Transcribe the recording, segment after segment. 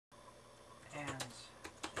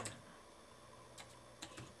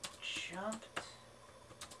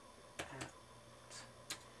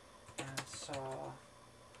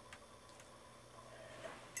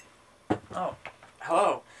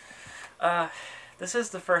This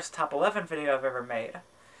is the first top 11 video I've ever made.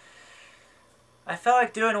 I felt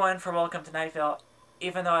like doing one for Welcome to Night Vale,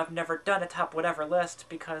 even though I've never done a top whatever list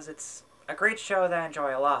because it's a great show that I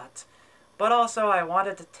enjoy a lot. But also I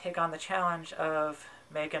wanted to take on the challenge of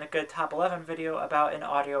making a good top 11 video about an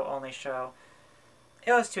audio-only show.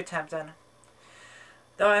 It was too tempting.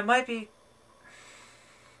 Though I might be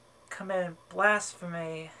committing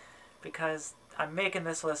blasphemy because I'm making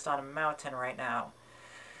this list on a mountain right now.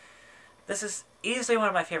 This is easily one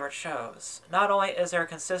of my favorite shows. Not only is there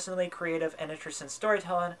consistently creative and interesting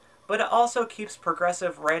storytelling, but it also keeps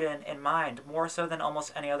progressive writing in mind more so than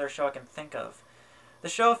almost any other show I can think of. The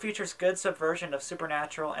show features good subversion of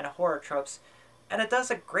supernatural and horror tropes, and it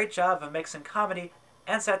does a great job of mixing comedy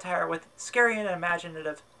and satire with scary and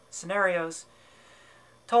imaginative scenarios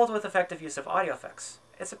told with effective use of audio effects.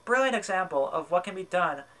 It's a brilliant example of what can be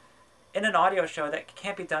done in an audio show that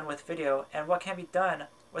can't be done with video, and what can be done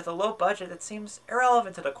with a low budget that seems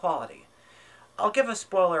irrelevant to the quality. I'll give a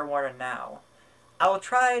spoiler warning now. I will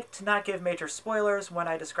try to not give major spoilers when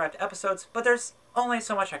I describe episodes, but there's only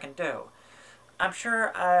so much I can do. I'm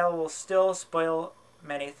sure I will still spoil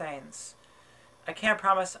many things. I can't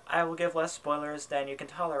promise I will give less spoilers than you can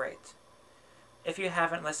tolerate. If you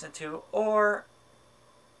haven't listened to, or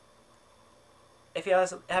if you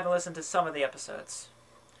haven't listened to some of the episodes.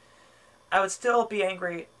 I would still be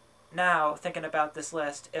angry now thinking about this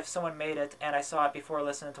list if someone made it and I saw it before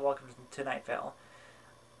listening to Welcome to Night Vale.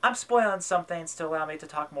 I'm spoiling some things to allow me to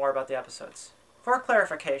talk more about the episodes. For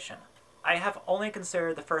clarification, I have only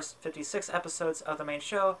considered the first 56 episodes of the main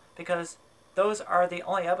show because those are the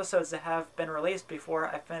only episodes that have been released before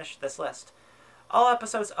I finished this list. All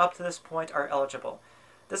episodes up to this point are eligible.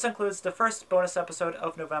 This includes the first bonus episode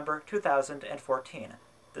of November 2014.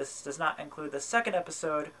 This does not include the second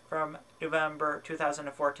episode from November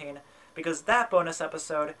 2014 because that bonus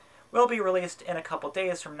episode will be released in a couple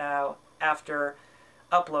days from now after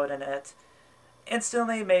uploading it,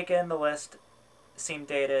 instantly making the list seem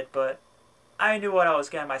dated, but I knew what I was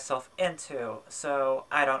getting myself into, so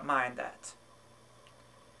I don't mind that.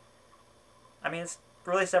 I mean, it's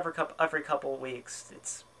released every couple weeks.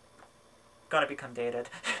 It's gonna become dated.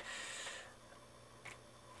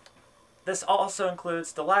 This also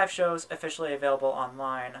includes the live shows officially available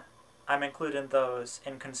online. I'm including those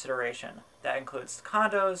in consideration. That includes the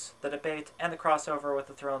condos, the debate, and the crossover with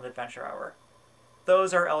the Thrill and Adventure Hour.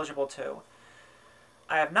 Those are eligible too.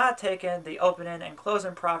 I have not taken the opening and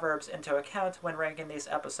closing proverbs into account when ranking these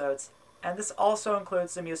episodes, and this also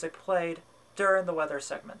includes the music played during the weather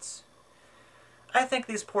segments. I think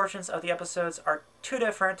these portions of the episodes are too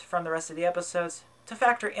different from the rest of the episodes to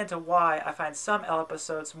factor into why I find some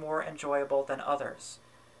episodes more enjoyable than others.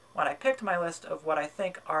 When I picked my list of what I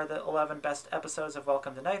think are the 11 best episodes of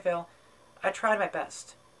Welcome to Night Vale, I tried my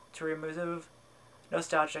best to remove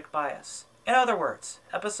nostalgic bias. In other words,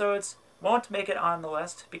 episodes won't make it on the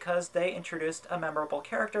list because they introduced a memorable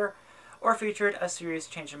character or featured a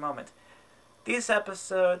series-changing moment. These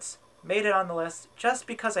episodes made it on the list just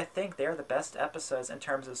because I think they're the best episodes in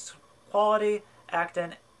terms of quality,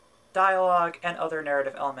 acting, dialogue, and other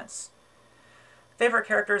narrative elements. Favorite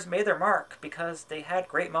characters made their mark because they had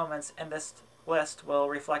great moments, and this list will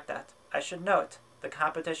reflect that. I should note, the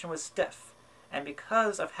competition was stiff, and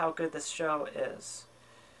because of how good this show is.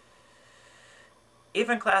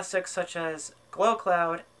 Even classics such as Glow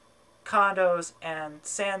Cloud, Condos, and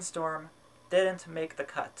Sandstorm didn't make the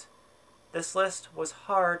cut. This list was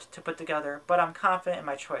hard to put together, but I'm confident in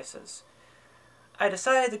my choices. I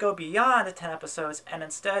decided to go beyond the 10 episodes and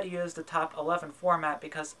instead use the top 11 format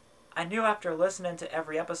because I knew after listening to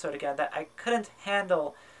every episode again that I couldn't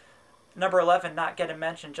handle number 11 not getting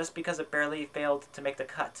mentioned just because it barely failed to make the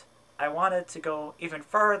cut. I wanted to go even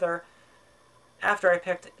further after I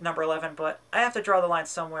picked number 11, but I have to draw the line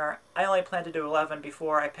somewhere. I only planned to do 11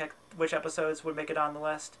 before I picked which episodes would make it on the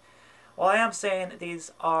list. While I am saying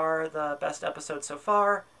these are the best episodes so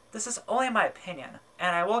far, this is only my opinion,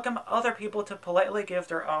 and I welcome other people to politely give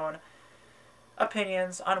their own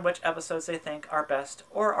opinions on which episodes they think are best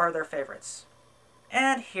or are their favorites.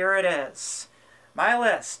 And here it is. My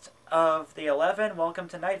list of the 11 Welcome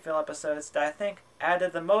to Night Vale episodes that I think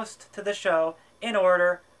added the most to the show in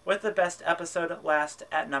order, with the best episode last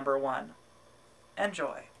at number 1.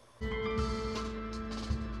 Enjoy.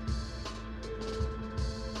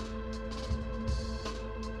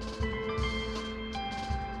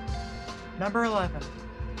 Number 11.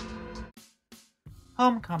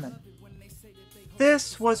 Homecoming.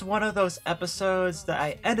 This was one of those episodes that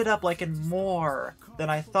I ended up liking more than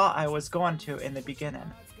I thought I was going to in the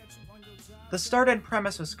beginning. The start and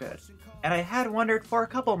premise was good. and I had wondered for a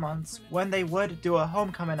couple months when they would do a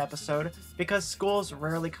homecoming episode because schools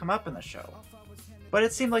rarely come up in the show. But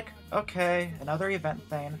it seemed like, okay, another event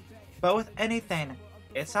thing, but with anything,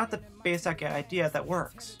 it's not the basic idea that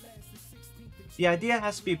works. The idea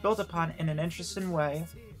has to be built upon in an interesting way,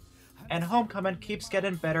 and homecoming keeps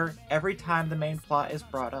getting better every time the main plot is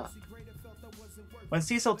brought up. When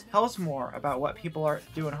Cecil tells more about what people are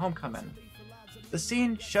doing homecoming, the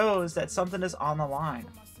scene shows that something is on the line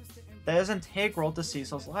that is integral to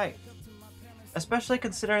Cecil's life, especially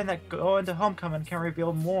considering that going to homecoming can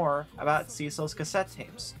reveal more about Cecil's cassette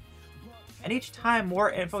tapes. And each time more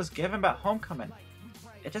info is given about homecoming,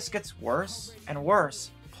 it just gets worse and worse,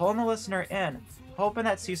 pulling the listener in, hoping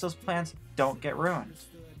that Cecil's plans don't get ruined.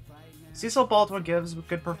 Cecil Baldwin gives a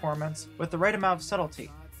good performance with the right amount of subtlety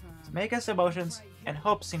to make his emotions and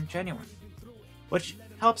hopes seem genuine, which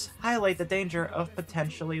helps highlight the danger of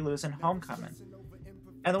potentially losing homecoming.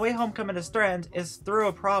 And the way homecoming is threatened is through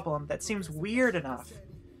a problem that seems weird enough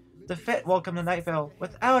to fit Welcome to Night Vale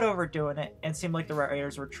without overdoing it and seem like the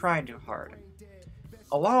writers were trying too hard.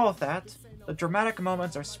 Along with that, the dramatic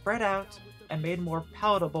moments are spread out and made more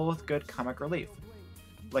palatable with good comic relief,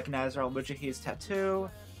 like Nazral Mujahi's tattoo,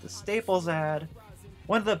 the Staples ad.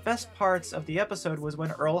 One of the best parts of the episode was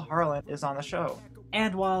when Earl Harlan is on the show.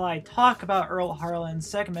 And while I talk about Earl Harlan's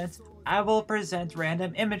segment, I will present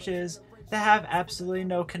random images that have absolutely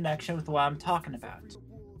no connection with what I'm talking about.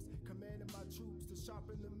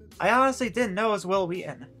 I honestly didn't know it was Will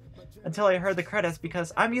Wheaton until I heard the credits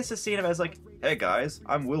because I'm used to seeing him as like, "Hey guys,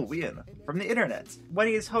 I'm Will Wheaton," from the internet, when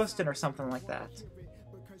he's hosting or something like that.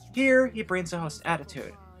 Here, he brings a host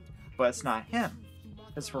attitude, but it's not him.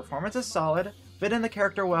 His performance is solid, fitting the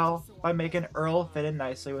character well by making Earl fit in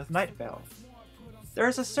nicely with Night Vale. There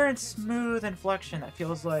is a certain smooth inflection that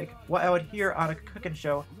feels like what I would hear on a cooking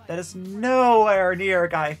show that is nowhere near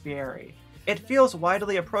Guy Fieri. It feels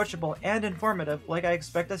widely approachable and informative like I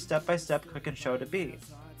expect a step-by-step cooking show to be.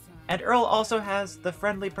 And Earl also has the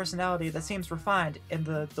friendly personality that seems refined in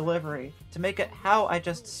the delivery to make it how I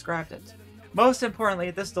just described it. Most importantly,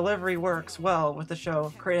 this delivery works well with the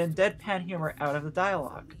show, creating deadpan humor out of the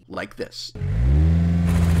dialogue. Like this.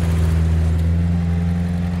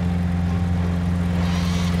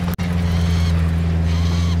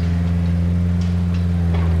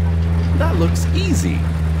 That looks easy.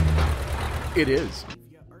 It is.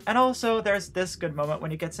 And also, there's this good moment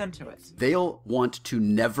when he gets into it. They'll want to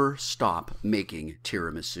never stop making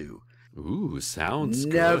tiramisu. Ooh, sounds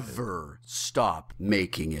good. Never stop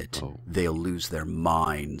making it. Oh. They'll lose their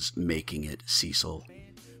minds making it, Cecil.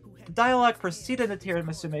 The dialogue preceding the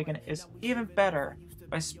tiramisu making is even better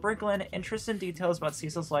by sprinkling interesting details about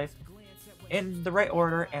Cecil's life in the right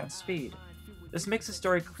order and speed. This makes the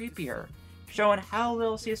story creepier, showing how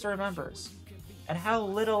little Cecil remembers, and how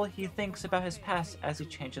little he thinks about his past as he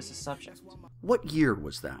changes the subject. What year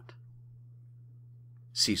was that?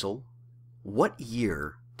 Cecil, what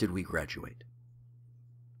year did we graduate?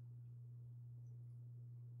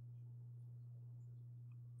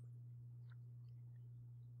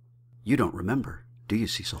 You don't remember, do you,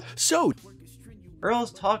 Cecil? So,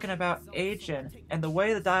 Earl's talking about aging, and the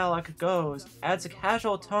way the dialogue goes adds a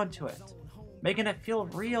casual tone to it, making it feel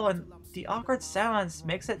real, and the awkward silence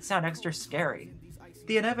makes it sound extra scary.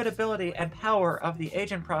 The inevitability and power of the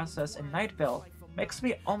aging process in Night Vale makes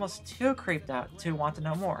me almost too creeped out to want to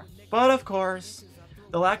know more. But of course,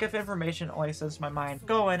 the lack of information only sets my mind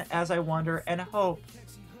going as I wonder and hope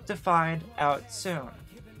to find out soon.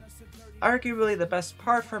 Arguably the best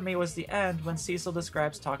part for me was the end when Cecil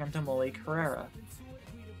describes talking to Malik Herrera.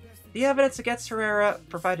 The evidence against Herrera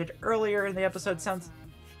provided earlier in the episode sounds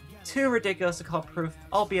too ridiculous to call proof,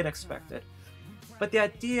 albeit expected. But the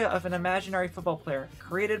idea of an imaginary football player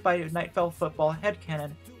created by Night Vale football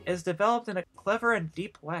headcanon is developed in a clever and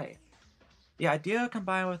deep way. The idea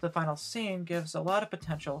combined with the final scene gives a lot of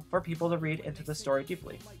potential for people to read into the story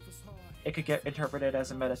deeply. It could get interpreted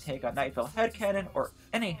as a meta take on Night Vale headcanon or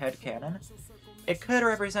any headcanon. It could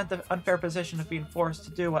represent the unfair position of being forced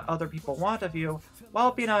to do what other people want of you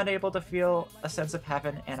while being unable to feel a sense of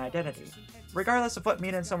heaven and identity. Regardless of what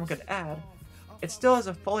meaning someone could add, it still is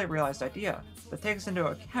a fully realized idea that takes into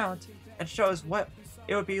account and shows what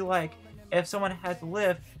it would be like if someone had to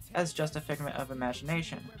live as just a figment of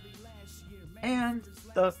imagination. And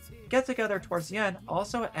the get-together towards the end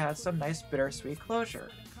also adds some nice bittersweet closure.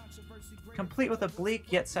 Complete with a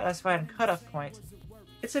bleak yet satisfying cutoff point,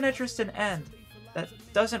 it's an interesting end that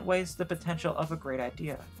doesn't waste the potential of a great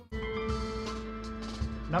idea.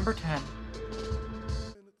 Number 10.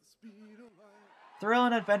 Thrill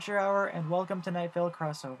and Adventure Hour and Welcome to Night Vale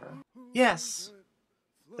crossover. Yes!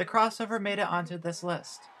 The crossover made it onto this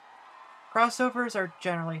list. Crossovers are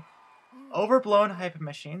generally overblown hype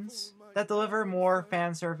machines that deliver more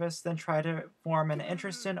fan service than try to form an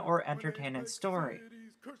interesting or entertaining story.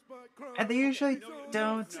 And they usually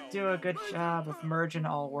don't do a good job of merging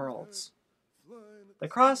all worlds. The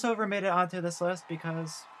crossover made it onto this list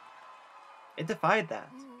because it defied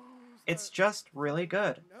that. It's just really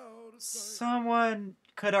good. Someone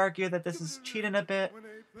could argue that this is cheating a bit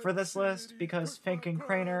for this list because Fink and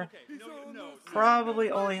Craner probably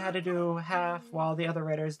only had to do half while the other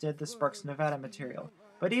writers did the Sparks Nevada material.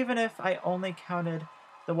 But even if I only counted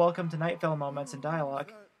the Welcome to Night Vale moments in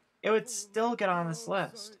dialogue, it would still get on this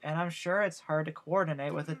list, and I'm sure it's hard to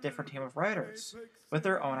coordinate with a different team of writers with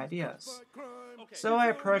their own ideas. So I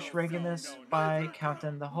approached ranking this by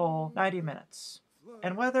counting the whole 90 minutes.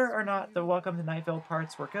 And whether or not the Welcome to Night Vale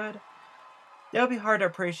parts were good, they would be hard to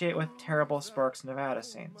appreciate with terrible Sparks Nevada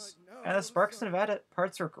scenes. And the Sparks Nevada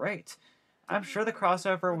parts were great. I'm sure the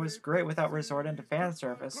crossover was great without resorting to fan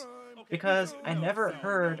service, because I never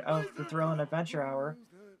heard of the Thrill and Adventure Hour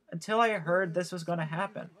until I heard this was going to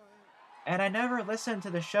happen. And I never listened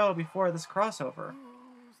to the show before this crossover.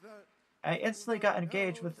 I instantly got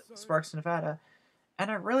engaged with Sparks Nevada,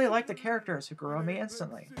 and I really liked the characters who grew on me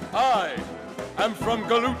instantly. I am from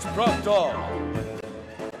Galut Proctor.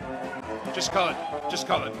 Just call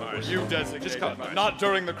it Mars. You designate just call it Mars. Not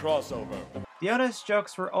during the crossover. The Ona's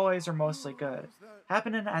jokes were always or mostly good,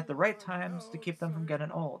 happening at the right times to keep them from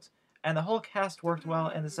getting old, and the whole cast worked well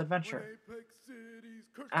in this adventure.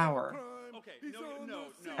 Hour.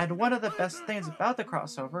 And one of the best things about the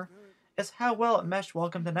crossover is how well it meshed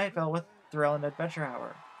Welcome to Night Vale with Thrill and Adventure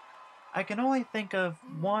Hour. I can only think of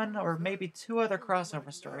one or maybe two other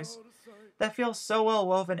crossover stories that feel so well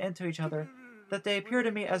woven into each other that they appear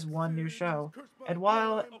to me as one new show, and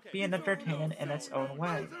while being entertaining in its own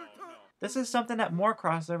way. This is something that more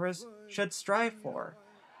crossovers should strive for.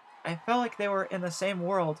 I felt like they were in the same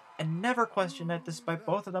world and never questioned it, despite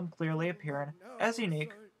both of them clearly appearing as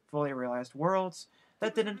unique, fully realized worlds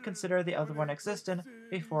that didn't consider the other one existed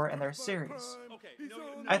before in their series.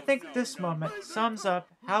 I think this moment sums up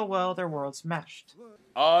how well their worlds meshed.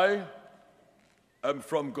 I am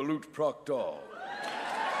from Galut Proctor.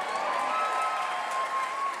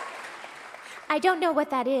 I don't know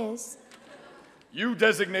what that is. You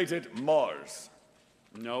designated Mars.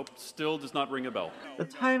 Nope, still does not ring a bell. The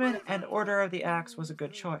timing and order of the acts was a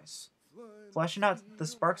good choice. Fleshing out the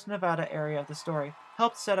Sparks Nevada area of the story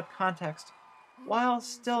helped set up context, while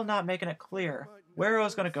still not making it clear where it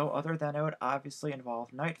was going to go other than it would obviously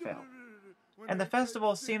involve Night Vale. And the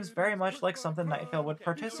festival seems very much like something Night Vale would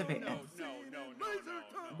participate in.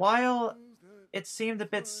 While it seemed a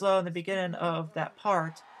bit slow in the beginning of that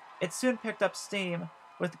part, it soon picked up steam,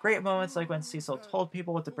 with great moments like when Cecil told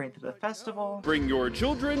people what to bring to the festival. Bring your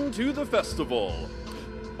children to the festival.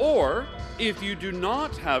 Or, if you do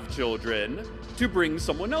not have children, to bring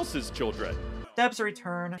someone else's children. Deb's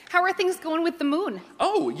return. How are things going with the moon?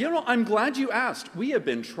 Oh, I'm glad you asked. We have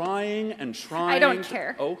been trying and trying. I don't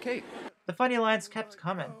care. Okay. The funny lines kept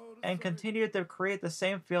coming, and continued to create the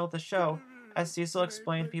same feel of the show as Cecil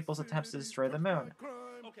explained people's attempts to destroy the moon.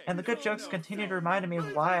 And the good jokes continued to remind me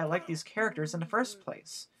of why I like these characters in the first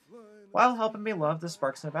place, while helping me love the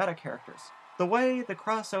Sparks Nevada characters. The way the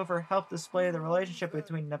crossover helped display the relationship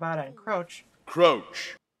between Nevada and Croach.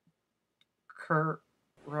 Croach.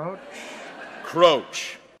 Roach?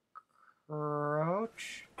 Croach.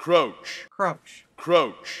 Croach? Croach. Croach.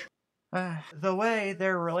 Croach. The way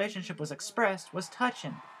their relationship was expressed was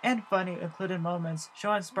touching and funny, including moments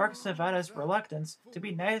showing Sparks Nevada's reluctance to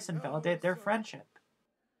be nice and validate their friendship.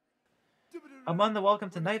 Among the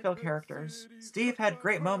Welcome to Night Vale characters, Steve had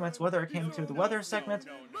great moments, whether it came to the weather segment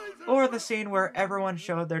or the scene where everyone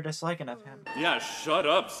showed their disliking of him. Yeah, shut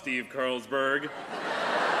up, Steve Carlsberg.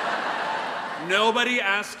 Nobody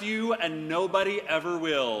asked you, and nobody ever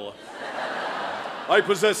will. I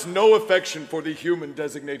possess no affection for the human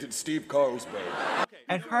designated Steve Carlsberg.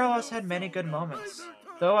 And Carlos had many good moments,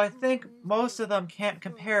 though I think most of them can't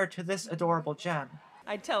compare to this adorable gem.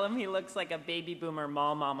 I tell him he looks like a baby boomer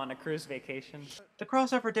mom on a cruise vacation. The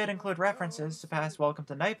crossover did include references to past Welcome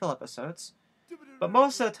to Night Vale episodes, but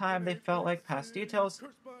most of the time they felt like past details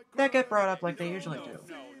that get brought up like they usually do.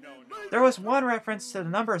 There was one reference to the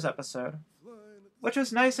Numbers episode, which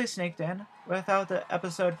was nicely sneaked in, without the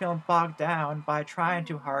episode feeling bogged down by trying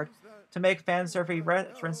too hard to make fan-serving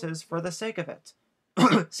references for the sake of it.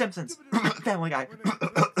 Simpsons. Family Guy.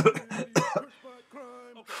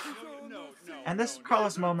 And this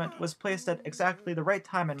Carlos moment was placed at exactly the right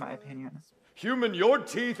time in my opinion. Human, your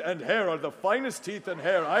teeth and hair are the finest teeth and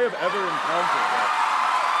hair I have ever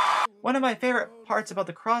encountered. One of my favorite parts about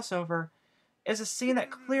the crossover is a scene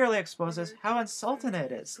that clearly exposes how insulting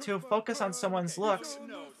it is to focus on someone's looks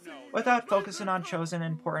without focusing on chosen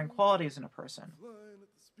important qualities in a person.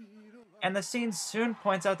 And the scene soon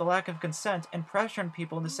points out the lack of consent and pressuring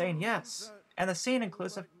people into saying yes. And the scene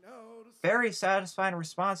includes a very satisfying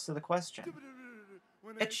response to the question.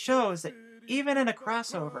 It shows that even in a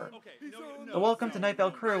crossover, the Welcome to Night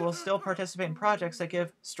Vale crew will still participate in projects that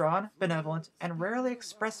give strong, benevolent, and rarely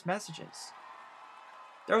expressed messages.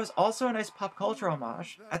 There was also a nice pop culture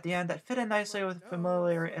homage at the end that fit in nicely with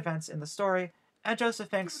familiar events in the story, and Joseph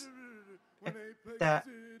thinks that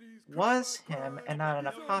was him and not an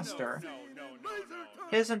imposter.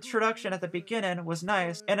 His introduction at the beginning was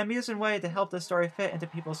nice, an amusing way to help the story fit into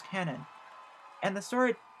people's canon. And the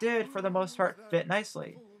story did, for the most part, fit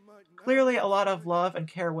nicely. Clearly, a lot of love and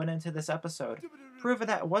care went into this episode, proving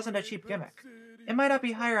that it wasn't a cheap gimmick. It might not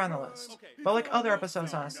be higher on the list, but like other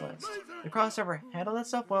episodes on this list, the crossover handled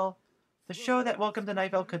itself well to show that Welcome to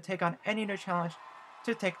Night Vale could take on any new challenge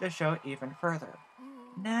to take the show even further.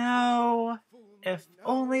 Now, if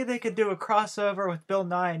only they could do a crossover with Bill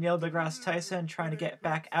Nye and Neil deGrasse Tyson trying to get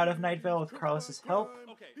back out of Night Vale with Carlos's help.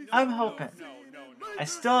 I'm hoping. I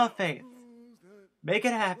still have faith. Make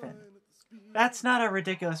it happen. That's not a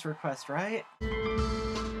ridiculous request, right?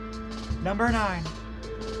 Number 9.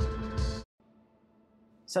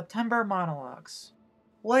 September Monologues.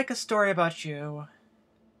 Like A Story About You,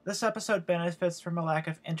 this episode benefits from a lack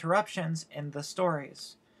of interruptions in the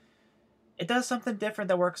stories. It does something different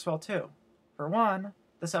that works well too. For one,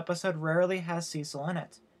 this episode rarely has Cecil in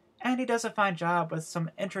it, and he does a fine job with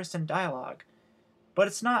some interesting dialogue. But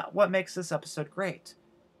it's not what makes this episode great.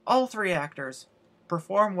 All 3 actors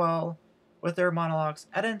perform well with their monologues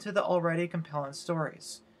added into the already compelling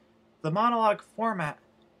stories. The monologue format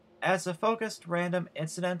adds a focused, random,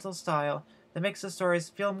 incidental style that makes the stories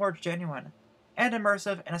feel more genuine and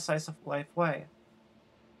immersive in a slice-of-life way.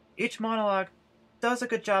 Each monologue does a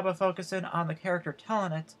good job of focusing on the character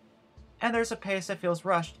telling it, and there's a pace that feels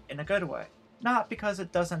rushed in a good way. Not because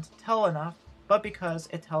it doesn't tell enough, but because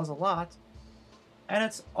it tells a lot, and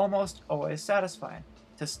it's almost always satisfying.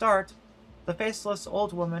 To start, the faceless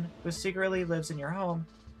old woman who secretly lives in your home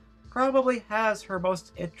probably has her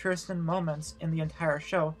most interesting moments in the entire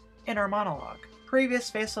show in her monologue. Previous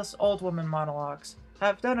faceless old woman monologues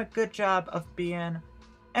have done a good job of being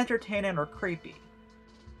entertaining or creepy.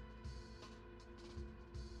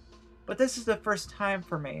 But this is the first time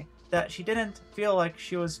for me that she didn't feel like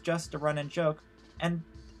she was just a running joke and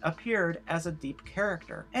appeared as a deep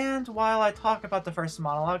character. And while I talk about the first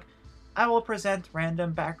monologue, I will present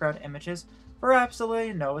random background images for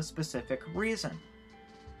absolutely no specific reason.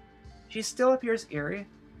 She still appears eerie,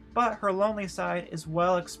 but her lonely side is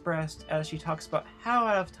well expressed as she talks about how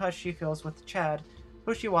out of touch she feels with Chad,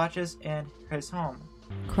 who she watches in his home.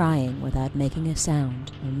 Crying without making a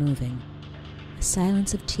sound or moving. A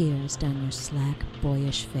silence of tears down your slack,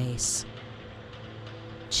 boyish face.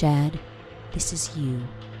 Chad, this is you,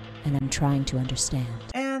 and I'm trying to understand.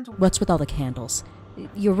 And what's with all the candles?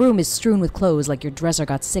 Your room is strewn with clothes like your dresser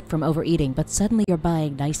got sick from overeating, but suddenly you're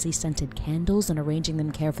buying nicely scented candles and arranging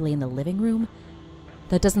them carefully in the living room?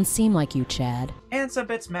 That doesn't seem like you, Chad. And some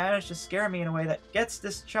bits manage to scare me in a way that gets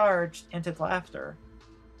discharged into laughter.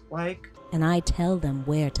 Like... And I tell them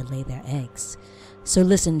where to lay their eggs. So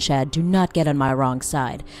listen, Chad, do not get on my wrong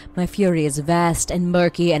side. My fury is vast and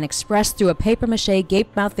murky and expressed through a papier-mâché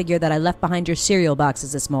gape-mouth figure that I left behind your cereal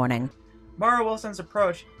boxes this morning. Mara Wilson's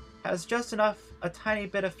approach has just enough a tiny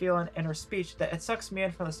bit of feeling in her speech that it sucks me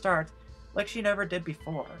in from the start, like she never did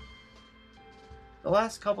before. The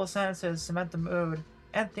last couple sentences cement the mood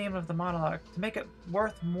and theme of the monologue to make it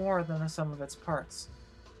worth more than the sum of its parts.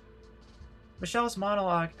 Michelle's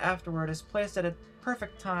monologue afterward is placed at a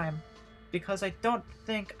perfect time because I don't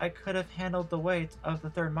think I could have handled the weight of the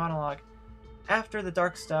third monologue after the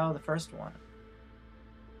dark style of the first one.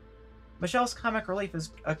 Michelle's comic relief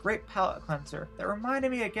is a great palate cleanser that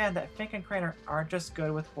reminded me again that Fink and Craner aren't just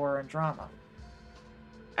good with horror and drama.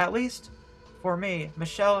 At least, for me,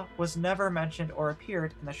 Michelle was never mentioned or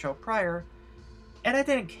appeared in the show prior, and I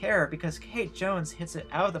didn't care because Kate Jones hits it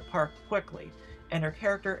out of the park quickly, and her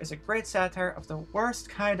character is a great satire of the worst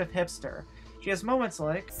kind of hipster. She has moments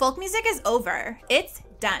like, Folk music is over. It's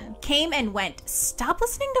done. Came and went. Stop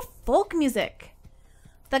listening to folk music.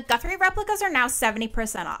 The Guthrie replicas are now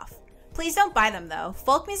 70% off. Please don't buy them though.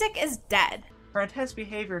 Folk music is dead. Her intense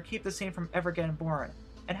behavior keep the scene from ever getting boring,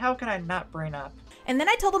 and how can I not brain up? And then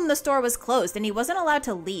I told him the store was closed and he wasn't allowed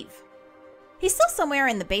to leave. He's still somewhere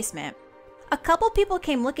in the basement. A couple people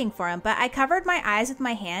came looking for him, but I covered my eyes with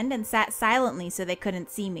my hand and sat silently so they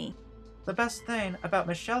couldn't see me. The best thing about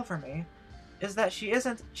Michelle for me is that she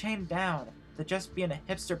isn't chained down to just being a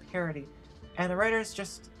hipster parody, and the writers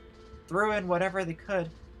just threw in whatever they could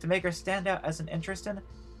to make her stand out as an interesting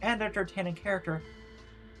and entertaining character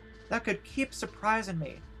that could keep surprising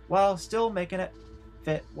me while still making it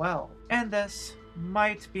fit well. And this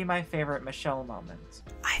might be my favorite Michelle moment.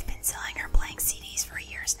 I've been selling her blank CDs for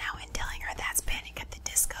years now and telling her that's Panic at the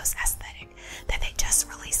Disco's aesthetic, that they just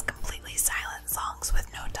released completely silent songs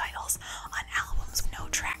with no titles on albums with no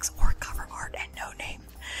tracks or cover art and no name.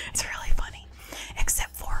 It's really funny.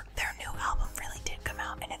 Except for their new album really did come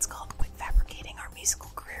out and it's called Quit Fabricating Our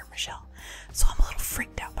Musical Career, Michelle. So I'm a little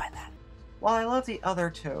freaked out by that. While I love the other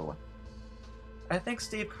two, I think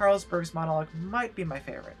Steve Carlsberg's monologue might be my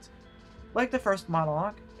favorite. Like the first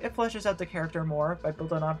monologue, it fleshes out the character more by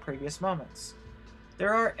building on previous moments.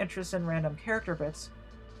 There are interesting random character bits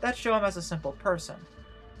that show him as a simple person,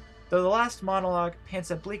 though the last monologue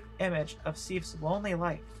paints a bleak image of Steve's lonely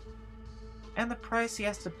life, and the price he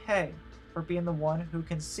has to pay for being the one who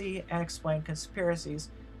can see and explain conspiracies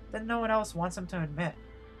that no one else wants him to admit.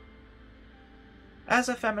 As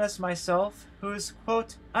a feminist myself, who's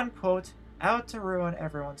quote unquote out to ruin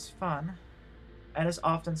everyone's fun, and is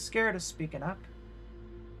often scared of speaking up,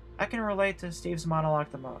 I can relate to Steve's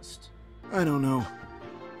monologue the most. I don't know.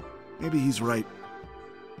 Maybe he's right.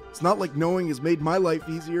 It's not like knowing has made my life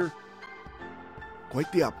easier.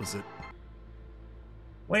 Quite the opposite.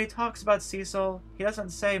 When he talks about Cecil, he doesn't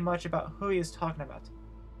say much about who he is talking about.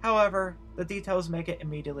 However, the details make it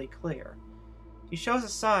immediately clear. He shows a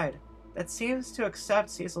side that seems to accept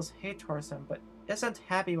Cecil's hate towards him, but isn't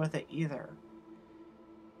happy with it either.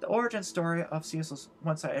 The origin story of Cecil's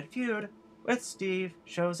one-sided feud with Steve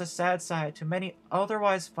shows a sad side to many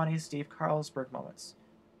otherwise funny Steve Carlsberg moments.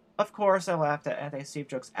 Of course, I laughed at anti-Steve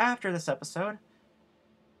jokes after this episode,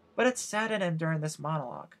 but it saddened him during this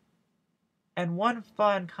monologue. And one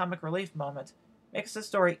fun comic relief moment makes the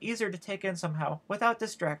story easier to take in somehow without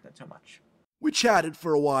distracting too much. We chatted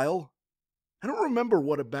for a while. I don't remember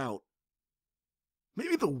what about.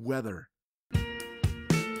 Maybe the weather.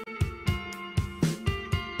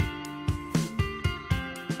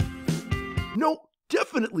 No,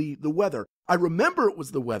 definitely the weather. I remember it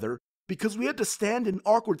was the weather because we had to stand in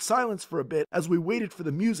awkward silence for a bit as we waited for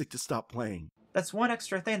the music to stop playing. That's one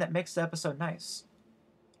extra thing that makes the episode nice.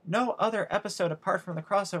 No other episode apart from the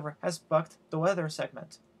crossover has bucked the weather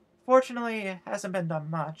segment. Fortunately, it hasn't been done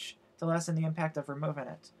much to lessen the impact of removing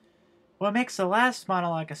it. What makes the last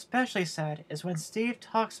monologue especially sad is when Steve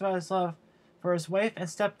talks about his love for his wife and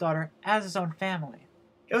stepdaughter as his own family.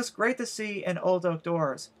 It was great to see in Old Oak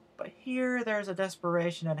Doors, but here there's a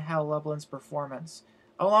desperation in Hal Lublin's performance,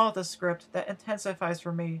 along with a script that intensifies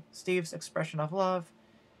for me Steve's expression of love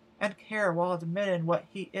and care while admitting what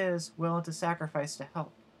he is willing to sacrifice to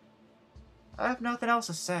help. I have nothing else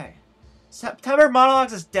to say. September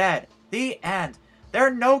Monologues is dead. The end. There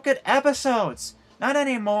are no good episodes. Not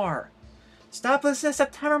anymore. Stop listening to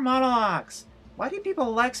September Monologues. Why do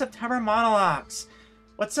people like September Monologues?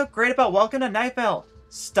 What's so great about Welcome to Night Vale?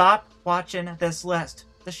 Stop watching this list.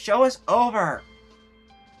 The show is over.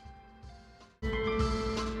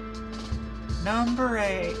 Number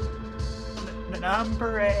 8.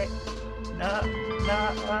 Number 8.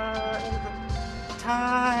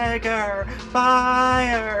 Tiger,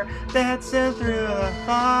 fire, dancing through the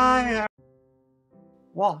fire.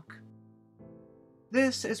 Walk.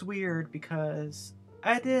 This is weird because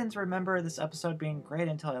I didn't remember this episode being great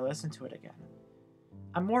until I listened to it again.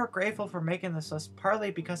 I'm more grateful for making this list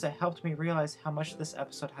partly because it helped me realize how much this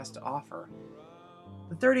episode has to offer.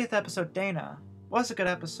 The 30th episode, Dana, was a good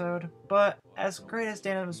episode, but as great as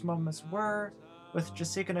Dana's moments were, with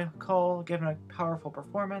Jessica Nicole giving a powerful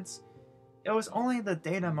performance, it was only the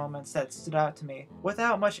Dana moments that stood out to me,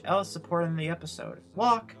 without much else supporting the episode.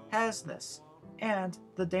 Walk has this, and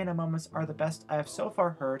the Dana moments are the best I have so far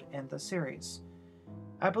heard in the series.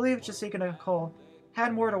 I believe Jessica Nicole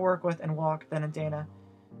had more to work with in Walk than in Dana,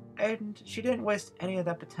 and she didn't waste any of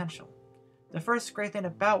that potential. The first great thing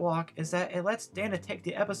about Walk is that it lets Dana take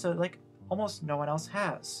the episode like almost no one else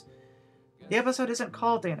has. The episode isn't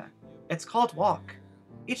called Dana, it's called Walk.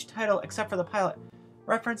 Each title, except for the pilot,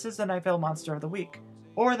 references the Night Vale monster of the week,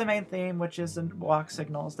 or the main theme, which is the walk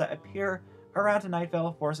signals that appear around Night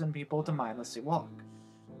Vale, forcing people to mindlessly walk.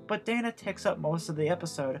 But Dana takes up most of the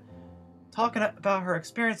episode, talking about her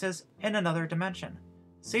experiences in another dimension.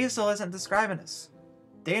 Cecil isn't describing this.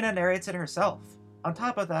 Dana narrates it herself. On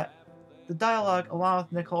top of that, the dialogue along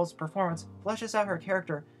with Nicole's performance fleshes out her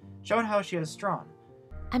character, showing how she is strong.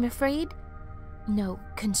 I'm afraid? No,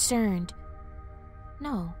 concerned.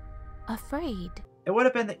 No, afraid. It would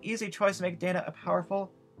have been the easy choice to make Dana a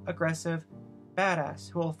powerful, aggressive,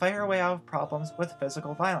 badass who will fight her way out of problems with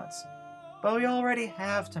physical violence. But we already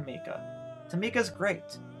have Tamika. Tamika's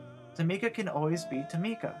great. Tamika can always be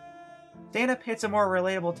Tamika. Dana paints a more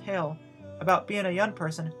relatable tale about being a young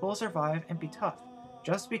person who will survive and be tough,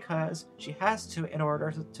 just because she has to in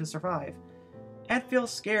order to survive, and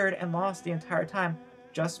feels scared and lost the entire time,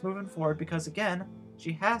 just moving forward because, again,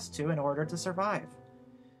 she has to in order to survive.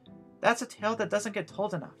 That's a tale that doesn't get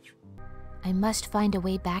told enough. I must find a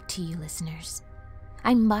way back to you, listeners.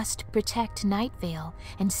 I must protect Night Vale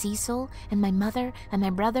and Cecil and my mother and my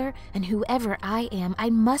brother and whoever I am. I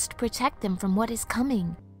must protect them from what is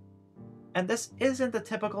coming. And this isn't the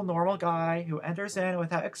typical normal guy who enters in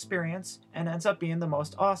without experience and ends up being the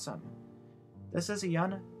most awesome. This is a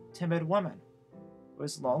young, timid woman who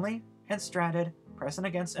is lonely and stranded, pressing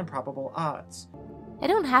against improbable odds. I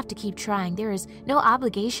don't have to keep trying. There is no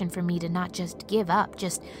obligation for me to not just give up,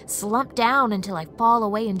 just slump down until I fall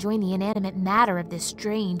away and join the inanimate matter of this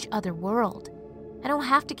strange other world. I don't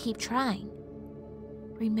have to keep trying.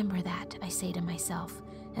 Remember that, I say to myself,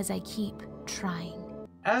 as I keep trying.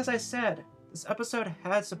 As I said, this episode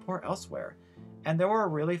had support elsewhere, and there were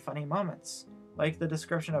really funny moments, like the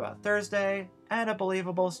description about Thursday and a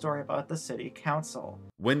believable story about the city council.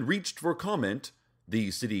 When reached for comment,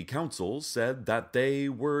 the city council said that they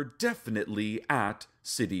were definitely at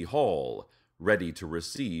City Hall, ready to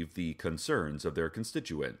receive the concerns of their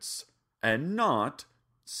constituents, and not,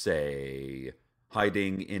 say,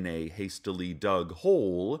 hiding in a hastily dug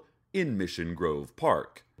hole in Mission Grove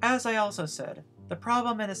Park. As I also said, the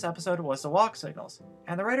problem in this episode was the walk signals,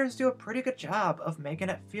 and the writers do a pretty good job of making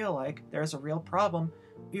it feel like there's a real problem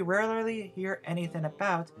we rarely hear anything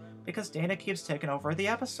about because Dana keeps taking over the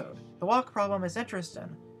episode. The walk problem is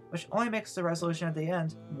interesting, which only makes the resolution at the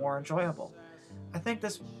end more enjoyable. I think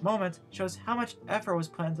this moment shows how much effort was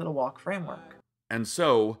put into the walk framework. And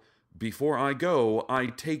so, before I go, I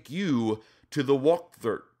take you to the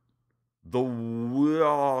walk-third. The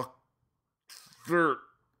walk.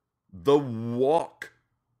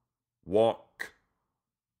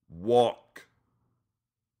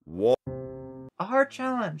 A hard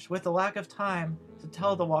challenge with the lack of time to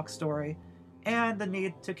tell the walk story and the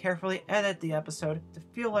need to carefully edit the episode to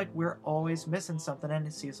feel like we're always missing something in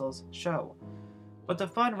Cecil's show. But the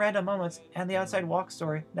fun random moments and the outside walk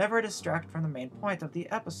story never distract from the main point of the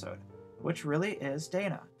episode, which really is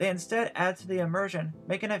Dana. They instead add to the immersion,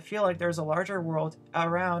 making it feel like there's a larger world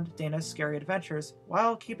around Dana's scary adventures,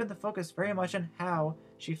 while keeping the focus very much on how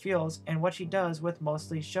she feels and what she does with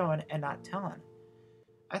mostly showing and not telling.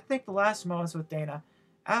 I think the last moments with Dana,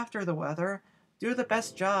 after the weather, do the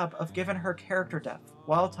best job of giving her character depth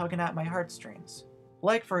while tugging at my heartstrings.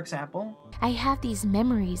 Like, for example, I have these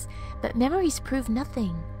memories, but memories prove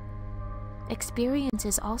nothing.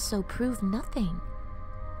 Experiences also prove nothing.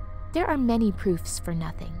 There are many proofs for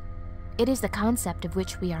nothing. It is the concept of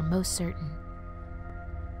which we are most certain.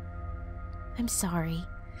 I'm sorry.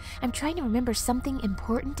 I'm trying to remember something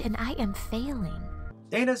important and I am failing.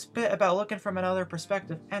 Dana's bit about looking from another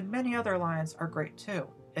perspective and many other lines are great too.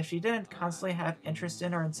 If she didn't constantly have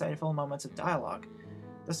interesting or insightful moments of dialogue,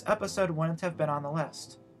 this episode wouldn't have been on the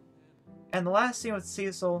list. And the last scene with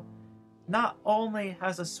Cecil not only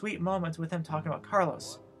has a sweet moment with him talking about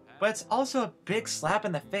Carlos, but it's also a big slap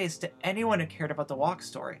in the face to anyone who cared about the walk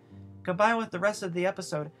story. Combined with the rest of the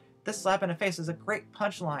episode, this slap in the face is a great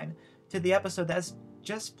punchline to the episode that's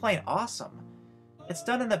just plain awesome. It's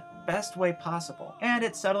done in the best way possible, and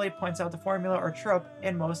it subtly points out the formula or trope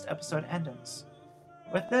in most episode endings.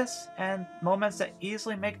 With this, and moments that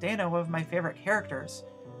easily make Dana one of my favorite characters,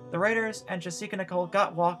 the writers and Jessica Nicole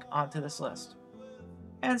got Walk onto this list.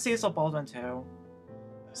 And Cecil Baldwin too.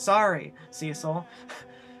 Sorry, Cecil.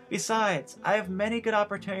 Besides, I have many good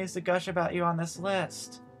opportunities to gush about you on this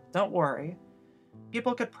list. Don't worry.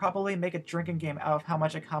 People could probably make a drinking game out of how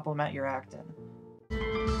much I compliment your acting.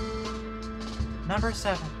 Number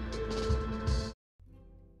 7.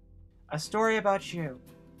 A Story About You.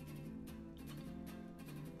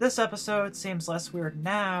 This episode seems less weird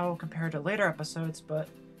now compared to later episodes, but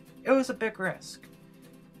it was a big risk.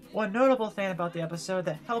 One notable thing about the episode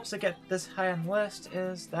that helps it get this high on the list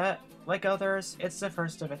is that, like others, it's the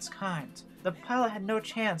first of its kind. The pilot had no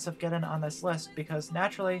chance of getting on this list because,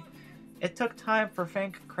 naturally, it took time for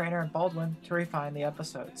Fink, Craner, and Baldwin to refine the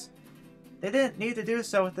episodes. They didn't need to do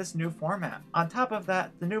so with this new format. On top of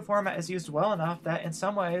that, the new format is used well enough that in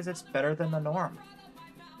some ways it's better than the norm.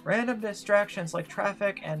 Random distractions like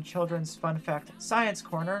traffic and children's fun fact science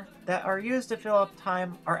corner that are used to fill up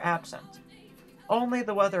time are absent. Only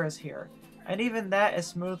the weather is here, and even that is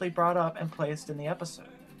smoothly brought up and placed in the episode.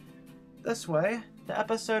 This way, the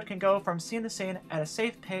episode can go from scene to scene at a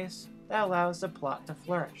safe pace that allows the plot to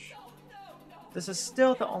flourish. This is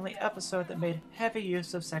still the only episode that made heavy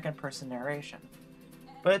use of second-person narration.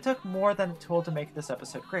 But it took more than a tool to make this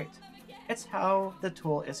episode great. It's how the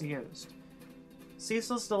tool is used.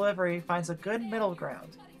 Cecil's delivery finds a good middle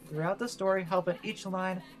ground throughout the story, helping each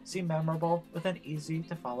line seem memorable with an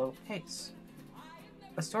easy-to-follow pace.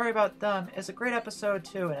 A Story About Them is a great episode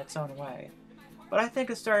too in its own way, but I think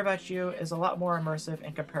A Story About You is a lot more immersive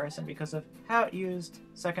in comparison because of how it used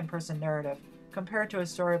second-person narrative compared to A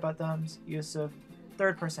Story About Them's use of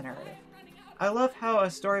third-person narrative. I love how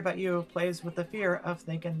A Story About You plays with the fear of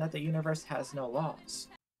thinking that the universe has no laws.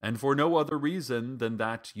 And for no other reason than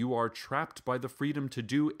that you are trapped by the freedom to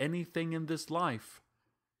do anything in this life.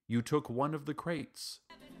 You took one of the crates.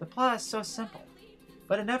 The plot is so simple,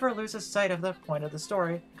 but it never loses sight of the point of the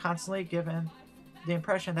story, constantly giving the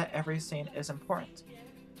impression that every scene is important.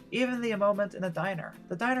 Even the moment in the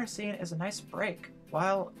diner scene is a nice break,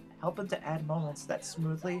 while helping to add moments that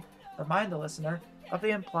smoothly remind the listener of the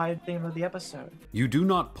implied theme of the episode. You do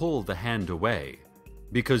not pull the hand away,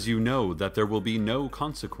 because you know that there will be no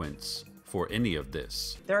consequence for any of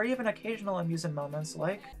this. There are even occasional amusing moments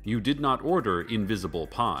like, you did not order invisible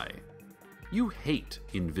pie. You hate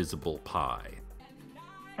invisible pie.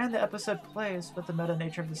 And the episode plays with the meta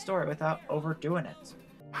nature of the story without overdoing it.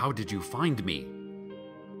 How did you find me?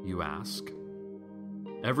 You ask.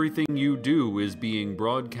 Everything you do is being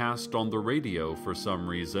broadcast on the radio for some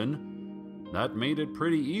reason. That made it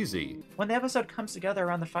pretty easy. When the episode comes together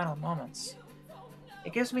around the final moments,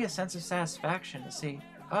 it gives me a sense of satisfaction to see,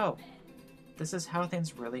 oh, this is how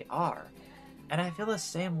things really are. And I feel the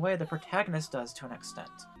same way the protagonist does to an extent.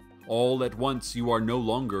 All at once you are no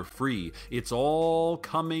longer free. It's all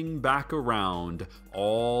coming back around,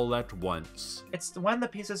 all at once. It's when the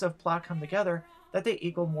pieces of plot come together that they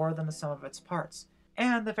equal more than the sum of its parts.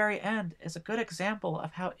 And the very end is a good example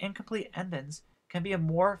of how incomplete endings can be a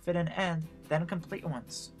more fitting end than complete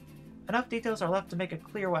ones. Enough details are left to make it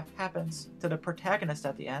clear what happens to the protagonist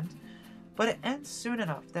at the end, but it ends soon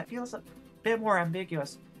enough that feels a bit more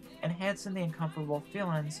ambiguous, enhancing the uncomfortable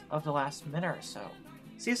feelings of the last minute or so.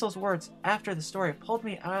 Cecil's words after the story pulled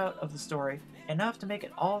me out of the story enough to make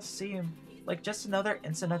it all seem like just another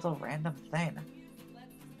incidental random thing.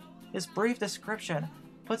 His brief description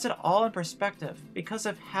puts it all in perspective because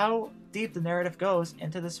of how deep the narrative goes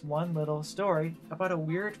into this one little story about a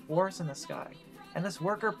weird force in the sky and this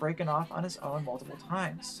worker breaking off on his own multiple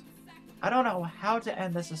times. I don't know how to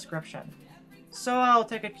end this description, so I'll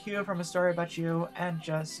take a cue from A Story About You and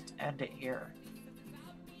just end it here.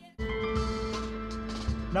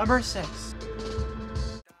 Number 6.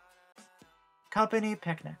 Company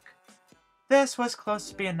Picnic. This was close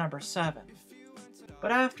to being number 7,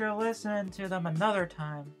 but after listening to them another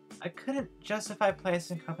time, I couldn't justify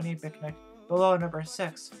placing Company Picnic below number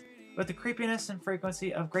 6 with the creepiness and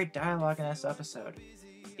frequency of great dialogue in this episode,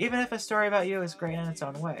 even if A Story About You is great in its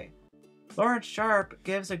own way. Lauren Sharp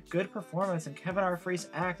gives a good performance, and Kevin R. Free's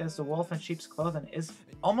act as the wolf in sheep's clothing is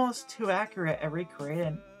almost too accurate at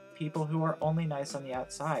recreating people who are only nice on the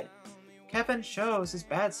outside. Kevin shows his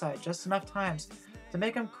bad side just enough times to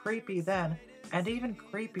make him creepy then, and even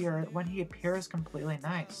creepier when he appears completely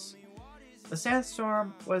nice. The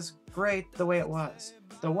Sandstorm was great the way it was.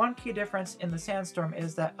 The one key difference in the Sandstorm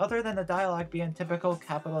is that other than the dialogue being typical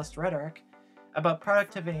capitalist rhetoric about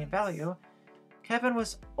productivity and value, Kevin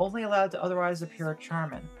was only allowed to otherwise appear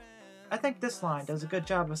charming. I think this line does a good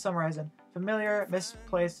job of summarizing familiar,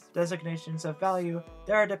 misplaced designations of value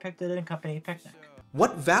that are depicted in Company Picnic.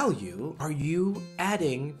 What value are you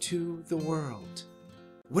adding to the world?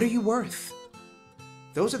 What are you worth?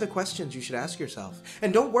 Those are the questions you should ask yourself.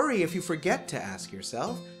 And don't worry if you forget to ask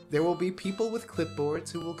yourself. There will be people with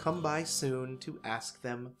clipboards who will come by soon to ask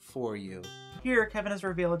them for you. Here, Kevin is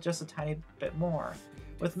revealed just a tiny bit more,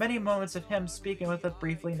 with many moments of him speaking with a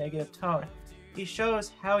briefly negative tone. He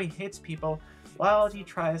shows how he hates people while he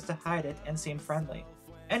tries to hide it and seem friendly.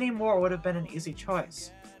 Any more would have been an easy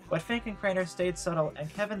choice. But Fink and Craner stayed subtle,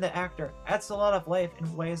 and Kevin the actor adds a lot of life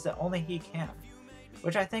in ways that only he can,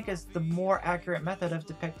 which I think is the more accurate method of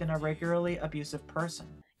depicting a regularly abusive person.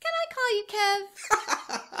 Can I call you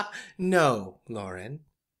Kev? No, Lauren.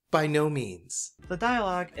 By no means. The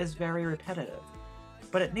dialogue is very repetitive,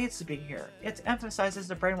 but it needs to be here. It emphasizes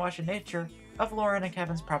the brainwashing nature of Lauren and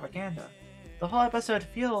Kevin's propaganda. The whole episode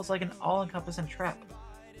feels like an all-encompassing trap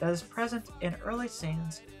that is present in early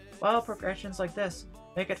scenes, while progressions like this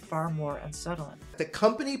make it far more unsettling. The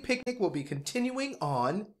Company Picnic will be continuing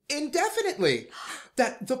on indefinitely.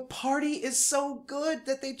 That the party is so good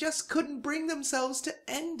that they just couldn't bring themselves to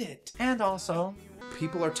end it. And also,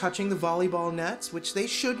 people are touching the volleyball nets, which they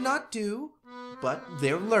should not do, but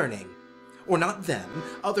they're learning. Or not them,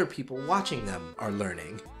 other people watching them are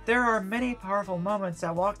learning. There are many powerful moments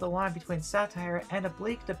that walk the line between satire and a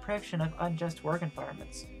bleak depiction of unjust work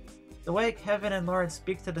environments. The way Kevin and Lauren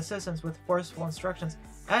speak to the citizens with forceful instructions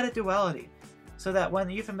add a duality, so that when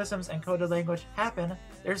euphemisms and coded language happen,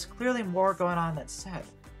 there's clearly more going on than said.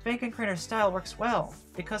 Fink and Craner's style works well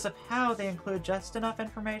because of how they include just enough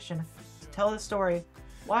information to tell the story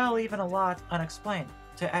while leaving a lot unexplained,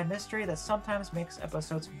 to add mystery that sometimes makes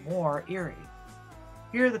episodes more eerie.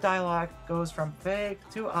 Here the dialogue goes from vague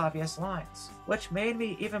to obvious lines, which made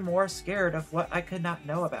me even more scared of what I could not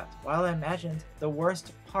know about, while I imagined the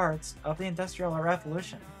worst parts of the Industrial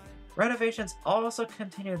Revolution. Renovations also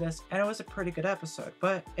continue this, and it was a pretty good episode,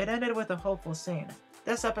 but it ended with a hopeful scene.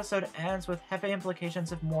 This episode ends with heavy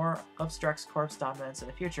implications of more of Streck's corpse dominance in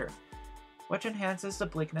the future, which enhances the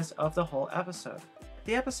bleakness of the whole episode.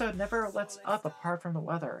 The episode never lets up apart from the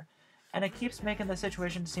weather, and it keeps making the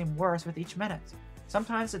situation seem worse with each minute.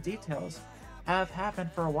 Sometimes the details have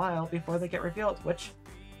happened for a while before they get revealed, which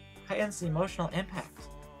heightens the emotional impact.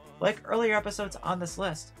 Like earlier episodes on this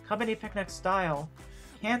list, Company Picnic style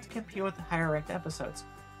can't compete with higher ranked episodes,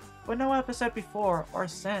 but no episode before or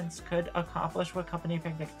since could accomplish what Company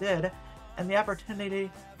Picnic did, and the opportunity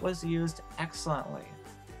was used excellently.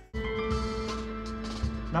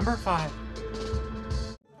 Number 5.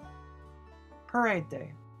 Parade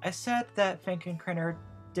Day. I said that Fink and Craner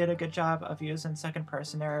did a good job of using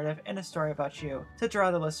second-person narrative in a story about you to draw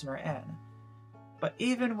the listener in. But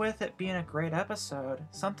even with it being a great episode,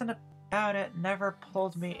 something about it never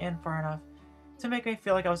pulled me in far enough to make me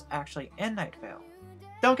feel like I was actually in Night Vale.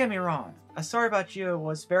 Don't get me wrong, A Story About You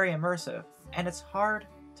was very immersive, and it's hard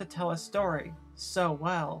to tell a story so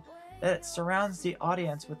well that it surrounds the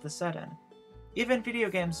audience with the setting. Even video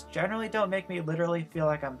games generally don't make me literally feel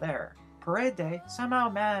like I'm there. Parade Day somehow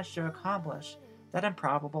managed to accomplish that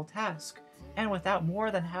improbable task, and without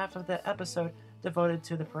more than half of the episode devoted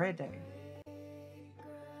to the Parade Day.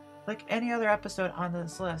 Like any other episode on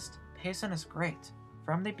this list, pacing is great.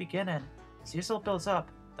 From the beginning, Cecil builds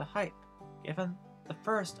up the hype, given the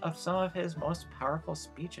first of some of his most powerful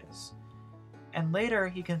speeches. And later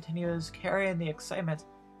he continues carrying the excitement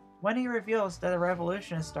when he reveals that a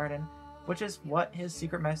revolution is starting, which is what his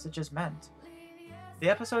secret messages meant. The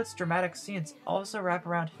episode's dramatic scenes also wrap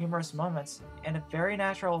around humorous moments in very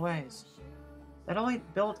natural ways that only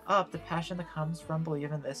build up the passion that comes from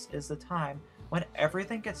believing this is the time when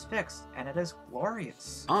everything gets fixed, and it is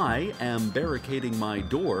glorious. I am barricading my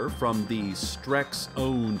door from the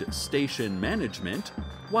Strex-owned station management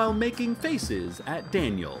while making faces at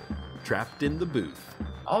Daniel, trapped in the booth.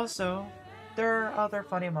 Also, there are other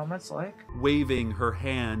funny moments like waving her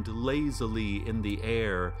hand lazily in the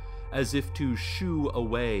air as if to shoo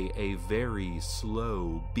away a very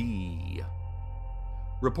slow bee.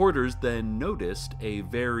 Reporters then noticed a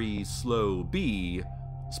very slow bee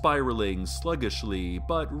spiraling sluggishly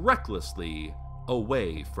but recklessly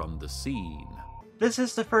away from the scene. This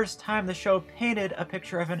is the first time the show painted a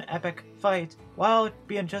picture of an epic fight while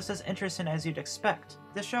being just as interesting as you'd expect.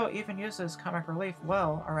 The show even uses comic relief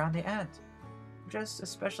well around the end, which is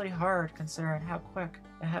especially hard considering how quick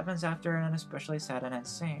it happens after an especially saddening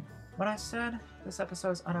scene. When I said this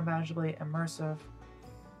episode is unimaginably immersive,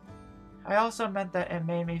 I also meant that it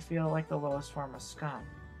made me feel like the lowest form of scum.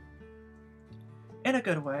 In a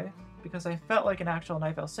good way, because I felt like an actual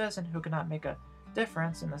Night Vale citizen who could not make a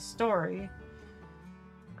difference in the story.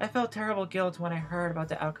 I felt terrible guilt when I heard about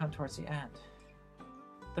the outcome towards the end.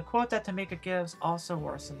 The quote that Tamika gives also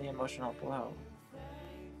worsened the emotional blow.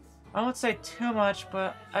 I won't say too much,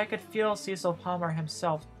 but I could feel Cecil Palmer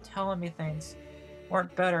himself telling me things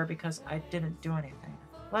weren't better because I didn't do anything.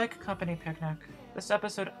 Like Company Picnic, this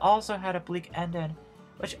episode also had a bleak ending,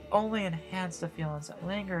 which only enhanced the feelings that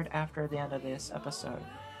lingered after the end of this episode.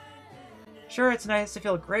 Sure, it's nice to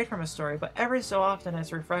feel great from a story, but every so often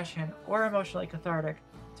it's refreshing or emotionally cathartic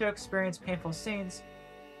to experience painful scenes,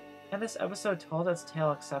 and this episode told its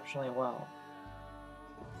tale exceptionally well.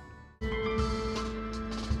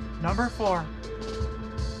 Number 4.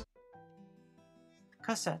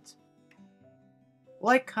 Cassette.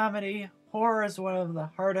 Like comedy, horror is one of the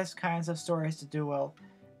hardest kinds of stories to do well,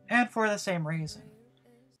 and for the same reason.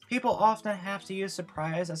 People often have to use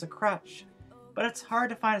surprise as a crutch, but it's hard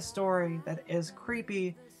to find a story that is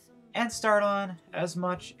creepy and startling as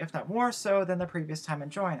much, if not more so, than the previous time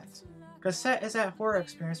enjoying it. Cassette is that horror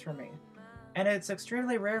experience for me, and it's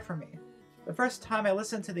extremely rare for me. The first time I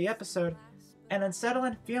listened to the episode, an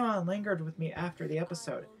unsettling feeling lingered with me after the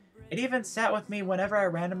episode. It even sat with me whenever I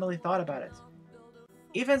randomly thought about it.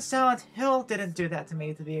 Even Silent Hill didn't do that to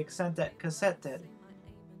me to the extent that Cassette did.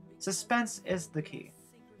 Suspense is the key.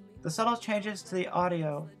 The subtle changes to the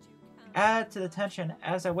audio add to the tension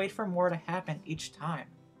as I wait for more to happen each time.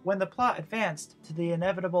 When the plot advanced to the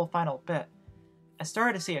inevitable final bit, I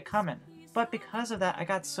started to see it coming, but because of that I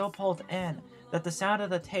got so pulled in that the sound of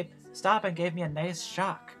the tape stopping gave me a nice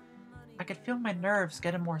shock. I could feel my nerves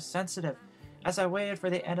getting more sensitive as I waited for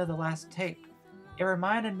the end of the last tape. It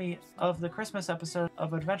reminded me of the Christmas episode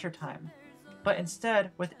of Adventure Time, but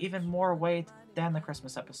instead with even more weight than the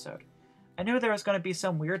Christmas episode. I knew there was going to be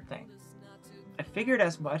some weird thing. I figured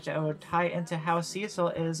as much. I would tie into how Cecil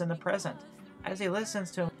is in the present, as he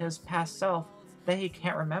listens to his past self that he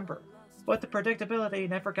can't remember. But the predictability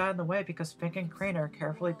never got in the way because Fink and Craner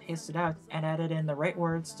carefully paced it out and added in the right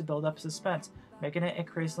words to build up suspense, making it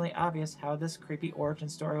increasingly obvious how this creepy origin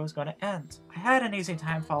story was going to end. I had an easy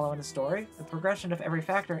time following the story. The progression of every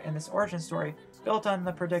factor in this origin story built on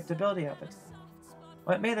the predictability of it.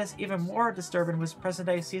 What made this even more disturbing was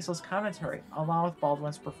present-day Cecil's commentary, along with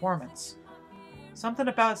Baldwin's performance. Something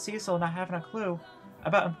about Cecil not having a clue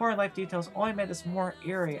about important life details only made this more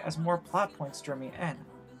eerie as more plot points drew me in.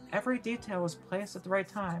 Every detail was placed at the right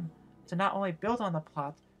time to not only build on the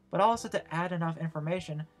plot, but also to add enough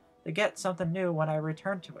information to get something new when I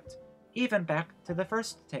returned to it, even back to the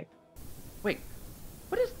first tape. Wait,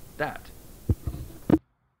 what is that?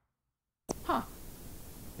 Huh.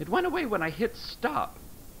 It went away when I hit stop.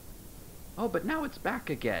 Oh, but now it's back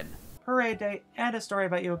again. Parade Day and A Story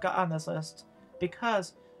About You got on this list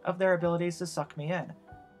because of their abilities to suck me in,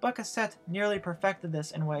 but Cassette nearly perfected this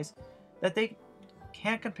in ways that they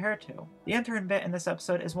can't compare to. The intern bit in this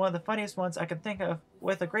episode is one of the funniest ones I can think of,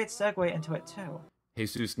 with a great segue into it too.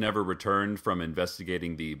 Jesus never returned from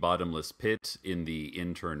investigating the bottomless pit in the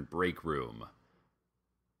intern break room.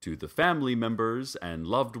 To the family members and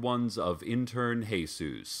loved ones of intern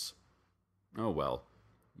Jesus. Oh well,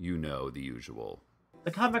 you know the usual. The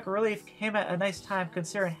comic relief came at a nice time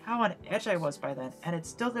considering how on edge I was by then, and it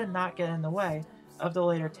still did not get in the way of the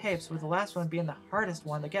later tapes, with the last one being the hardest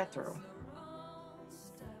one to get through.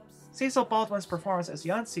 Cecil Baldwin's performance as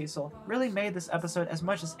young Cecil really made this episode as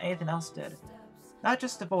much as anything else did. Not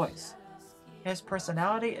just the voice. His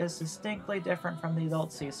personality is distinctly different from the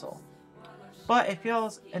adult Cecil. But it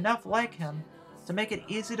feels enough like him to make it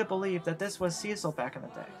easy to believe that this was Cecil back in the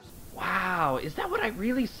day. Wow, is that what I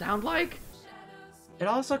really sound like? It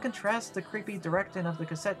also contrasts the creepy directing of the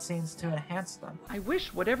cassette scenes to enhance them. I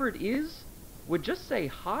wish whatever it is would just say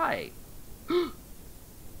hi.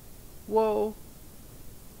 Whoa.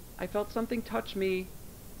 I felt something touch me.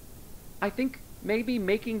 I think maybe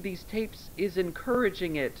making these tapes is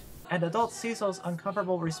encouraging it. And adult Cecil's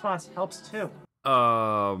uncomfortable response helps too.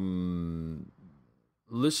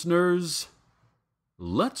 Listeners,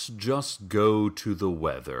 let's just go to the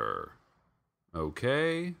weather.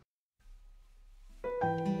 Okay?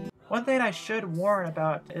 One thing I should warn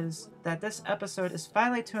about is that this episode is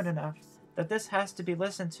finely tuned enough that this has to be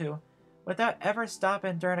listened to without ever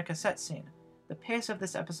stopping during a cassette scene. The pace of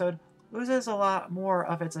this episode loses a lot more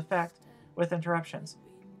of its effect with interruptions.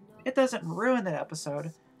 It doesn't ruin the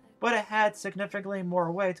episode, but it had significantly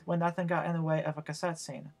more weight when nothing got in the way of a cassette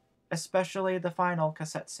scene, especially the final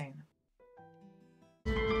cassette scene.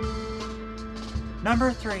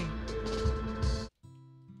 Number 3.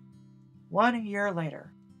 1 year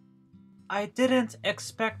later. I didn't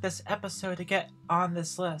expect this episode to get on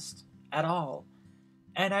this list at all,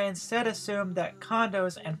 and I instead assumed that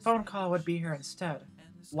Condos and Phone Call would be here instead.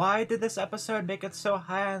 Why did this episode make it so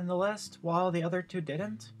high on the list while the other two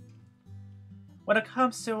didn't? When it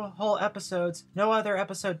comes to whole episodes, no other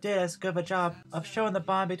episode did as good of a job of showing the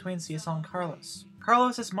bond between Cecil and Carlos.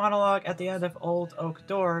 Carlos's monologue at the end of Old Oak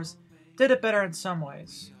Doors did it better in some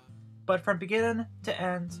ways, but from beginning to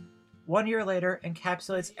end, 1 year later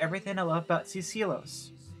encapsulates everything I love about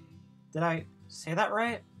Cecilos. Did I say that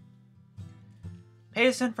right?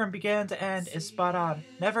 Pacing from beginning to end is spot on,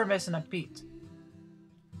 never missing a beat.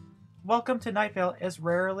 Welcome to Night Vale is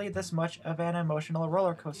rarely this much of an emotional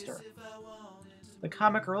roller coaster. The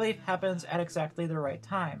comic relief happens at exactly the right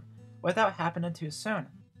time, without happening too soon.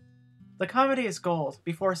 The comedy is gold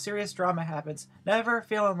before serious drama happens, never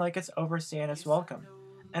feeling like it's overstaying its welcome.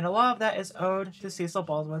 And a lot of that is owed to Cecil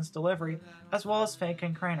Baldwin's delivery, as well as Fink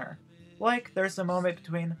and Craner. Like, there's the moment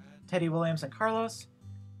between Teddy Williams and Carlos.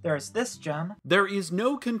 There's this gem. There is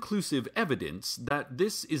no conclusive evidence that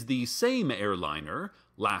this is the same airliner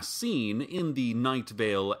last seen in the Night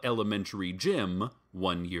Vale Elementary Gym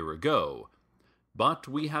 1 year ago. But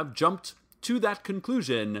we have jumped to that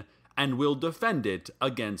conclusion and will defend it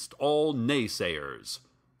against all naysayers,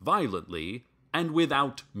 violently and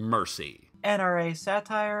without mercy. NRA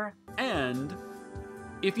satire, and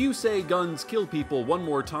If you say guns kill people one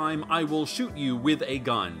more time, I will shoot you with a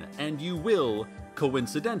gun, and you will,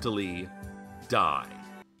 coincidentally, die.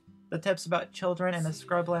 The tips about children in the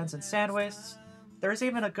scrublands and sand wastes. There's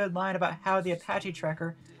even a good line about how the Apache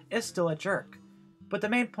tracker is still a jerk. But the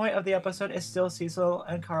main point of the episode is still Cecil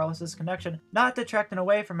and Carlos's connection, not detracting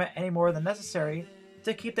away from it any more than necessary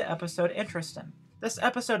to keep the episode interesting. This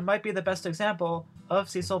episode might be the best example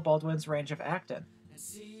of Cecil Baldwin's range of acting.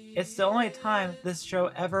 It's the only time this show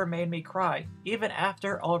ever made me cry, even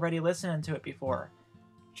after already listening to it before.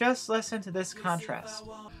 Just listen to this contrast.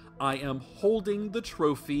 I am holding the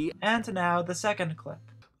trophy. And now the second clip.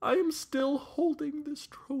 I am still holding this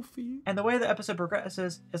trophy. And the way the episode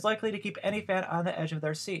progresses is likely to keep any fan on the edge of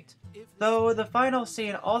their seat. Though the final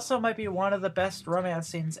scene also might be one of the best romance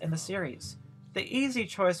scenes in the series. The easy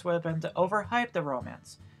choice would have been to overhype the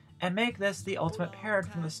romance, and make this the ultimate parent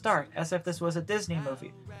from the start, as if this was a Disney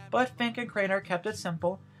movie. But Fink and Craner kept it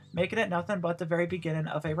simple, making it nothing but the very beginning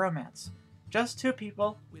of a romance. Just two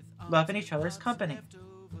people loving each other's company.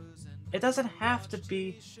 It doesn't have to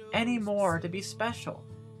be any more to be special.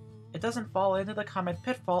 It doesn't fall into the common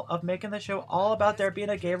pitfall of making the show all about there being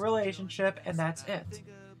a gay relationship and that's it.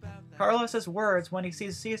 Carlos's words when he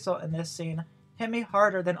sees Cecil in this scene hit me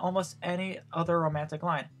harder than almost any other romantic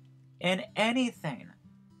line. In anything.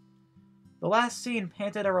 The last scene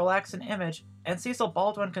painted a relaxing image, and Cecil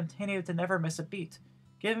Baldwin continued to never miss a beat,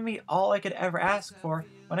 giving me all I could ever ask for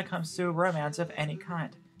when it comes to romance of any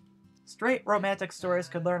kind. Straight romantic stories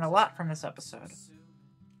could learn a lot from this episode.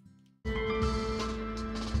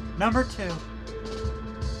 Number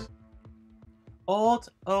 2. Old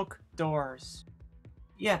Oak Doors.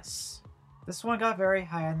 Yes, this one got very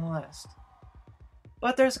high on the list.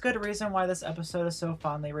 But there's a good reason why this episode is so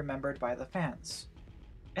fondly remembered by the fans.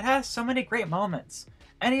 It has so many great moments.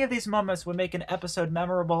 Any of these moments would make an episode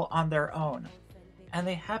memorable on their own. And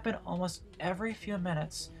they happen almost every few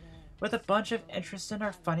minutes, with a bunch of interesting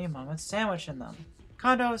or funny moments sandwiched in them.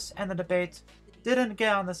 Condos and the debate didn't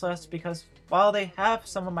get on this list because while they have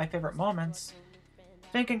some of my favorite moments,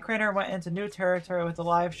 Fink and Craner went into new territory with the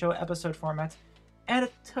live show episode format, and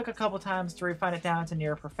it took a couple times to refine it down to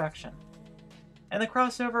near perfection. And the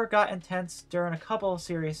crossover got intense during a couple of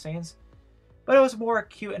serious scenes, but it was more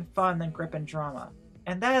cute and fun than grip and drama,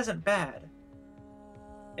 and that isn't bad.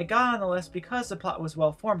 It got on the list because the plot was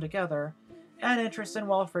well formed together, and interesting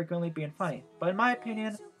while frequently being funny, but in my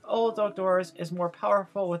opinion, Old Oak Doors is more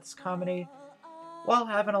powerful with its comedy, while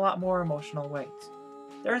having a lot more emotional weight.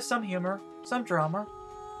 There is some humor, some drama,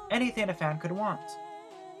 anything a fan could want.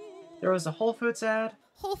 There was a Whole Foods ad.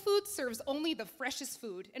 Whole Foods serves only the freshest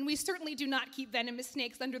food, and we certainly do not keep venomous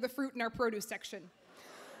snakes under the fruit in our produce section.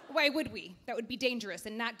 Why would we? That would be dangerous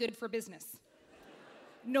and not good for business.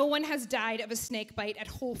 No one has died of a snake bite at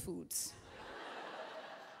Whole Foods.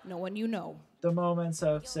 No one you know. The moments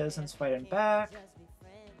of citizens fighting back,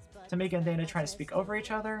 Tamika and Dana trying to speak over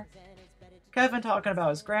each other, Kevin talking about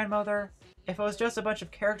his grandmother. If it was just a bunch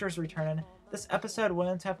of characters returning, this episode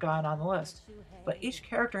wouldn't have gone on the list. But each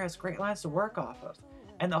character has great lines to work off of,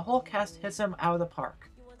 and the whole cast hits them out of the park,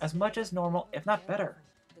 as much as normal, if not better.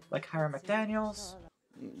 Like Hiram McDaniels.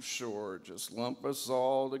 Sure, just lump us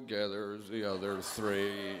all together as the other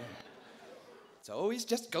three. It's always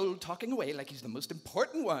just Gold talking away like he's the most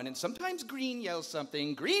important one, and sometimes Green yells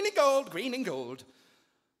something, green and gold, green and gold.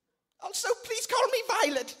 Also, please call me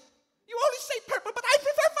Violet. You always say purple, but I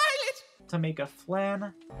prefer Violet. Tamika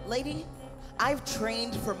Flynn. Lady, I've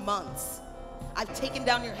trained for months. I've taken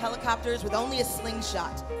down your helicopters with only a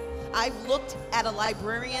slingshot. I've looked at a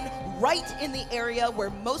librarian right in the area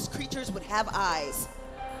where most creatures would have eyes.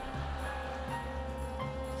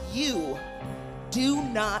 You do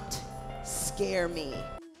not scare me.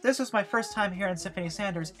 This was my first time hearing Symphony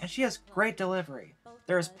Sanders, and she has great delivery.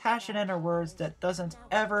 There is passion in her words that doesn't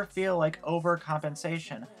ever feel like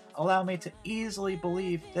overcompensation. Allow me to easily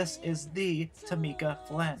believe this is the Tamika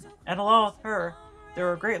Flynn. And along with her, there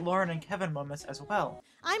were great Lauren and Kevin moments as well.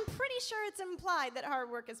 I'm pretty sure it's implied that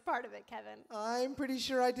hard work is part of it, Kevin. I'm pretty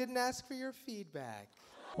sure I didn't ask for your feedback.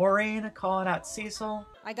 Maureen calling out Cecil.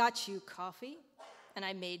 I got you coffee, and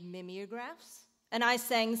I made mimeographs, and I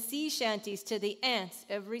sang sea shanties to the ants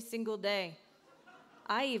every single day.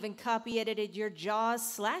 I even copy edited your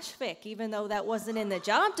Jaws/fic, even though that wasn't in the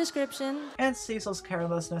job description. And Cecil's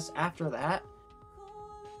carelessness after that.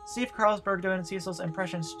 Steve Carlsberg doing Cecil's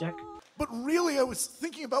impression shtick. But really, I was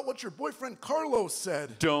thinking about what your boyfriend Carlos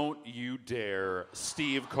said. Don't you dare,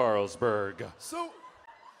 Steve Carlsberg. So,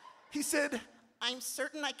 he said, I'm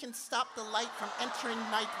certain I can stop the light from entering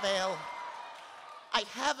Night Vale. I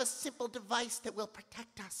have a simple device that will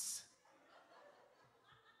protect us.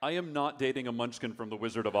 I am not dating a munchkin from The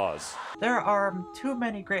Wizard of Oz. There are too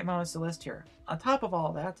many great moments to list here. On top of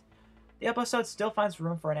all that, the episode still finds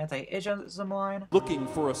room for an anti-ageism line. Looking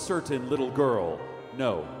for a certain little girl.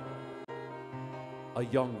 No. A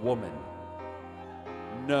young woman.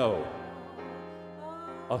 No.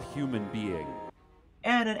 A human being.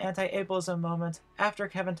 And an anti-ableism moment after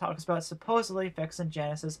Kevin talks about supposedly fixing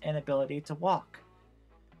Janice's inability to walk.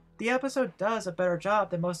 The episode does a better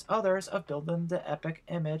job than most others of building the epic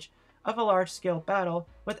image of a large-scale battle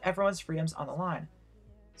with everyone's freedoms on the line.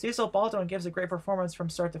 Cecil Baldwin gives a great performance from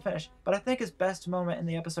start to finish, but I think his best moment in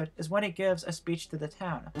the episode is when he gives a speech to the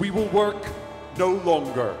town. We will work no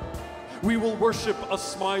longer. We will worship a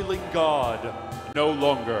smiling God no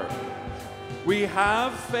longer. We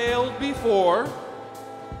have failed before.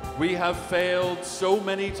 We have failed so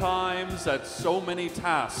many times at so many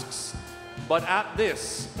tasks, but at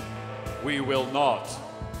this, we will not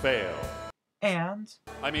fail. And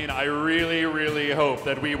I really, really hope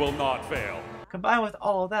that we will not fail. Combined with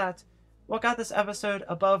all of that, what got this episode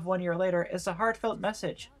above 1 year later is a heartfelt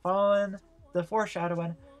message following the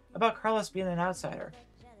foreshadowing about Carlos being an outsider.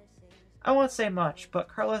 I won't say much, but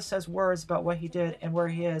Carlos says words about what he did and where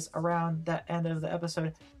he is around that end of the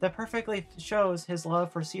episode that perfectly shows his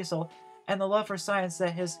love for Cecil and the love for science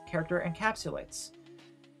that his character encapsulates.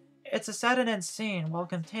 It's a saddening scene while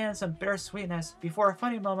containing some bittersweetness before a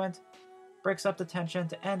funny moment breaks up the tension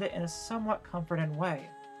to end it in a somewhat comforting way,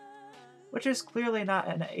 which is clearly not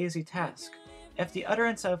an easy task. If the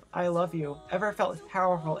utterance of "I love you" ever felt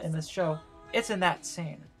powerful in this show, it's in that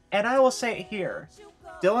scene. And I will say it here,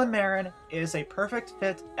 Dylan Marin is a perfect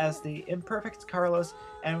fit as the imperfect Carlos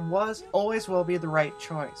and always will be the right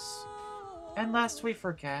choice. And lest we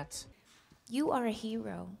forget, You are a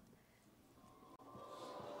hero.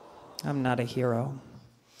 I'm not a hero.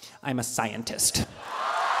 I'm a scientist.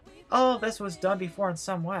 all of this was done before in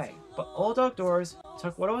some way, but Old Outdoors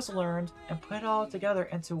took what was learned and put it all together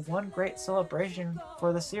into one great celebration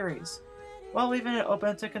for the series, while leaving it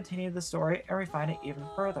open to continue the story and refine it even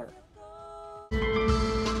further.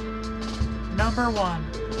 Number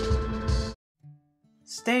 1.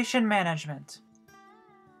 Station Management.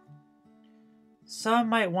 Some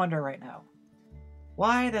might wonder right now,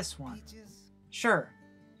 why this one? Sure,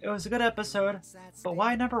 it was a good episode, but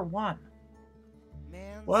why number 1?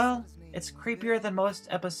 Well, it's creepier than most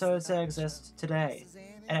episodes that exist today,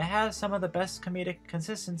 and it has some of the best comedic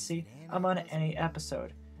consistency among any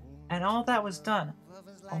episode. And all that was done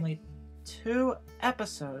only 2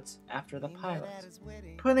 episodes after the pilot.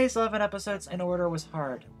 Putting these 11 episodes in order was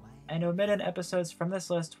hard, and omitting episodes from this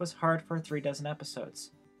list was hard for 3 dozen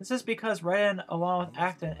episodes. This is because writing along with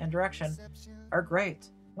acting and direction are great.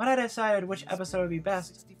 When I decided which episode would be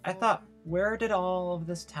best, I thought, where did all of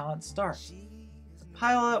this talent start? The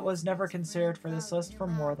pilot was never considered for this list for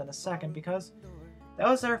more than a second because that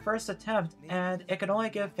was their first attempt, and it could only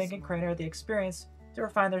give Fink and Craner the experience to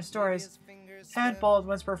refine their stories, and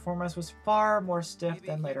Baldwin's performance was far more stiff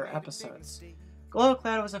than later episodes.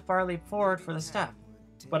 Glowclad was a far leap forward for the staff,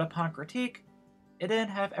 but upon critique, it didn't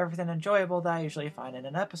have everything enjoyable that I usually find in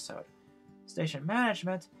an episode. Station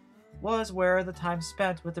Management was where the time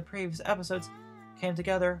spent with the previous episodes came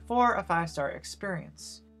together for a 5-star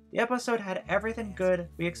experience. The episode had everything good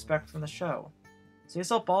we expect from the show.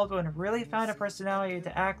 Cecil Baldwin really found a personality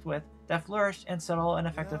to act with that flourished in subtle and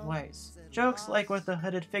effective ways. Jokes like with the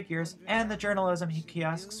hooded figures and the journalism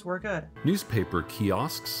kiosks were good. Newspaper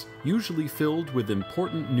kiosks, usually filled with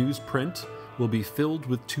important newsprint, will be filled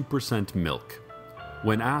with 2% milk.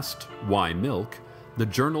 When asked why milk, the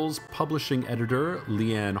journal's publishing editor,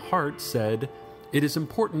 Leanne Hart, said, "It is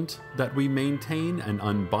important that we maintain an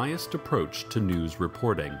unbiased approach to news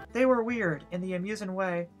reporting." They were weird in the amusing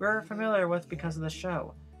way we're familiar with because of the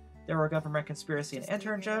show. There were government conspiracy and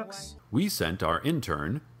intern jokes. We sent our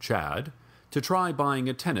intern, Chad, to try buying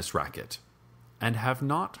a tennis racket, and have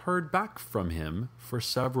not heard back from him for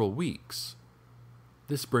several weeks.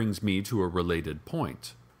 This brings me to a related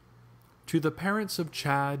point. To the parents of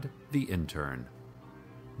Chad, the intern,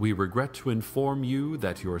 we regret to inform you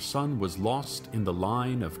that your son was lost in the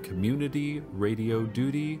line of community radio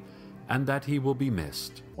duty and that he will be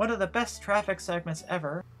missed. One of the best traffic segments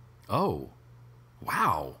ever. Oh,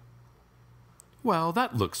 wow. Well,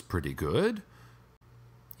 that looks pretty good.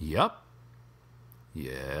 Yep.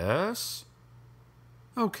 Yes.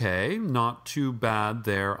 Okay, not too bad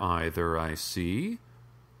there either, I see.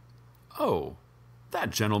 Oh, that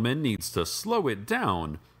gentleman needs to slow it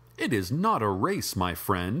down. It is not a race, my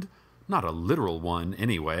friend. Not a literal one,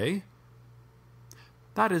 anyway.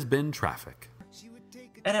 That has been traffic.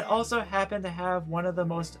 And it also happened to have one of the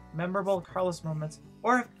most memorable Carlos moments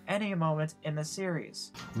or any moment in the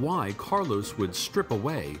series. Why Carlos would strip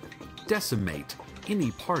away, decimate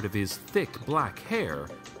any part of his thick black hair,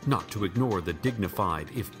 not to ignore the dignified,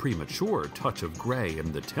 if premature, touch of gray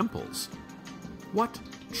in the temples. What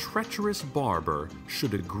treacherous barber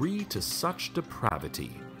should agree to such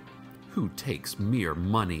depravity? Who takes mere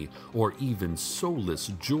money or even soulless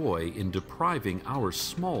joy in depriving our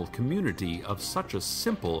small community of such a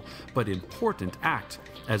simple but important act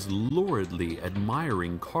as luridly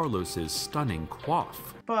admiring Carlos's stunning coif?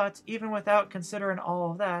 But even without considering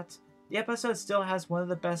all of that, the episode still has one of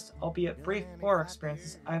the best, albeit brief, horror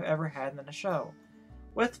experiences I've ever had in a show.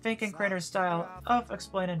 With Fink and Craner's style of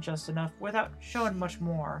explaining just enough without showing much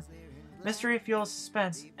more, mystery fuels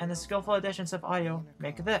suspense, and the skillful additions of audio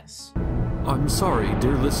make this. I'm sorry,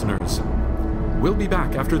 dear listeners. We'll be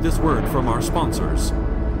back after this word from our sponsors.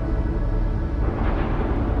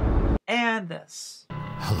 And this.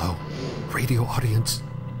 Hello, radio audience.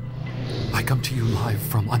 I come to you live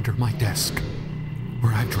from under my desk,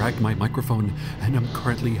 where I've dragged my microphone and am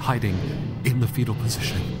currently hiding in the fetal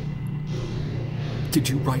position. Did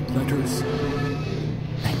you write letters?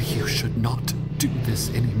 Maybe you should not do this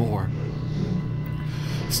anymore.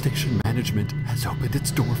 Station management has opened its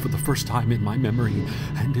door for the first time in my memory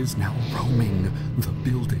and is now roaming the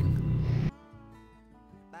building.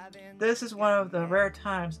 This is one of the rare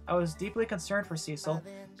times I was deeply concerned for Cecil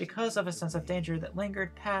because of a sense of danger that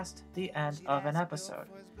lingered past the end of an episode.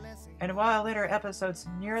 And while later episodes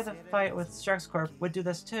near the fight with StrexCorp would do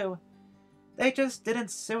this too, they just didn't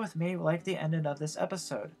sit with me like the ending of this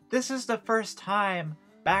episode. This is the first time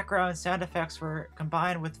background sound effects were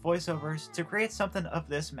combined with voiceovers to create something of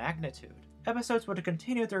this magnitude. Episodes would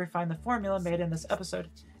continue to refine the formula made in this episode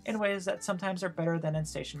in ways that sometimes are better than in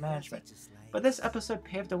station management, but this episode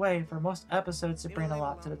paved the way for most episodes to bring a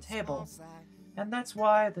lot to the table, and that's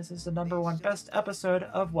why this is the #1 best episode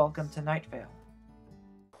of Welcome to Night Vale.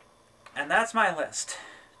 And that's my list.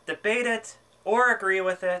 Debate it or agree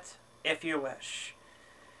with it if you wish.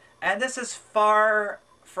 And this is far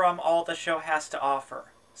from all the show has to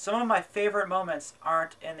offer. Some of my favorite moments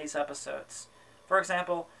aren't in these episodes. For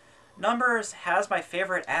example, Numbers has my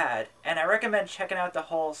favorite ad, and I recommend checking out the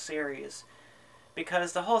whole series,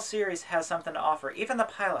 because the whole series has something to offer. Even the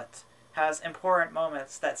pilot has important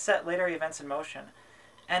moments that set later events in motion,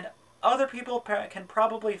 and other people can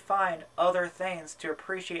probably find other things to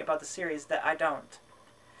appreciate about the series that I don't.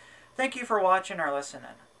 Thank you for watching or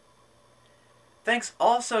listening. Thanks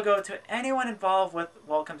also go to anyone involved with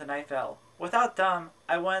Welcome to Night Vale. Without them,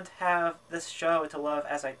 I wouldn't have this show to love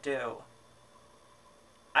as I do.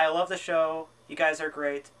 I love the show. You guys are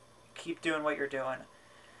great. Keep doing what you're doing.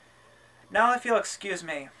 Now if you'll excuse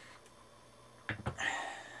me,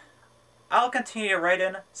 I'll continue to write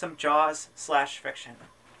in some Jaws/fiction.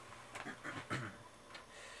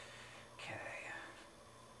 Okay.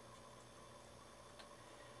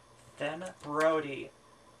 Then Brody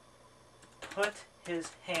put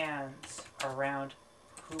his hands around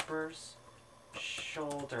Hooper's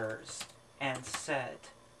shoulders and said,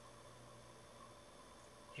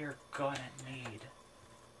 "You're gonna need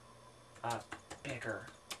a bigger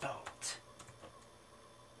boat."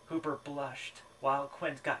 Hooper blushed while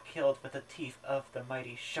Quint got killed with the teeth of the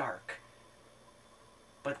mighty shark.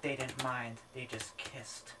 But they didn't mind, they just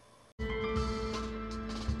kissed.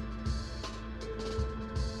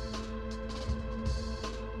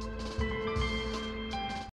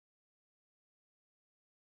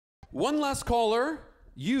 One last caller.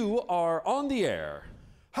 You are on the air.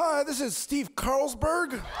 Hi, this is Steve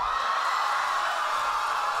Carlsberg.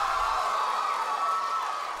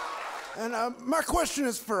 And my question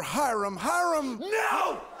is for Hiram. Hiram...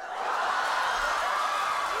 No!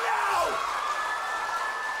 No!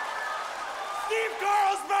 Steve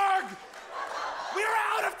Carlsberg! We're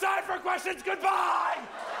out of time for questions. Goodbye!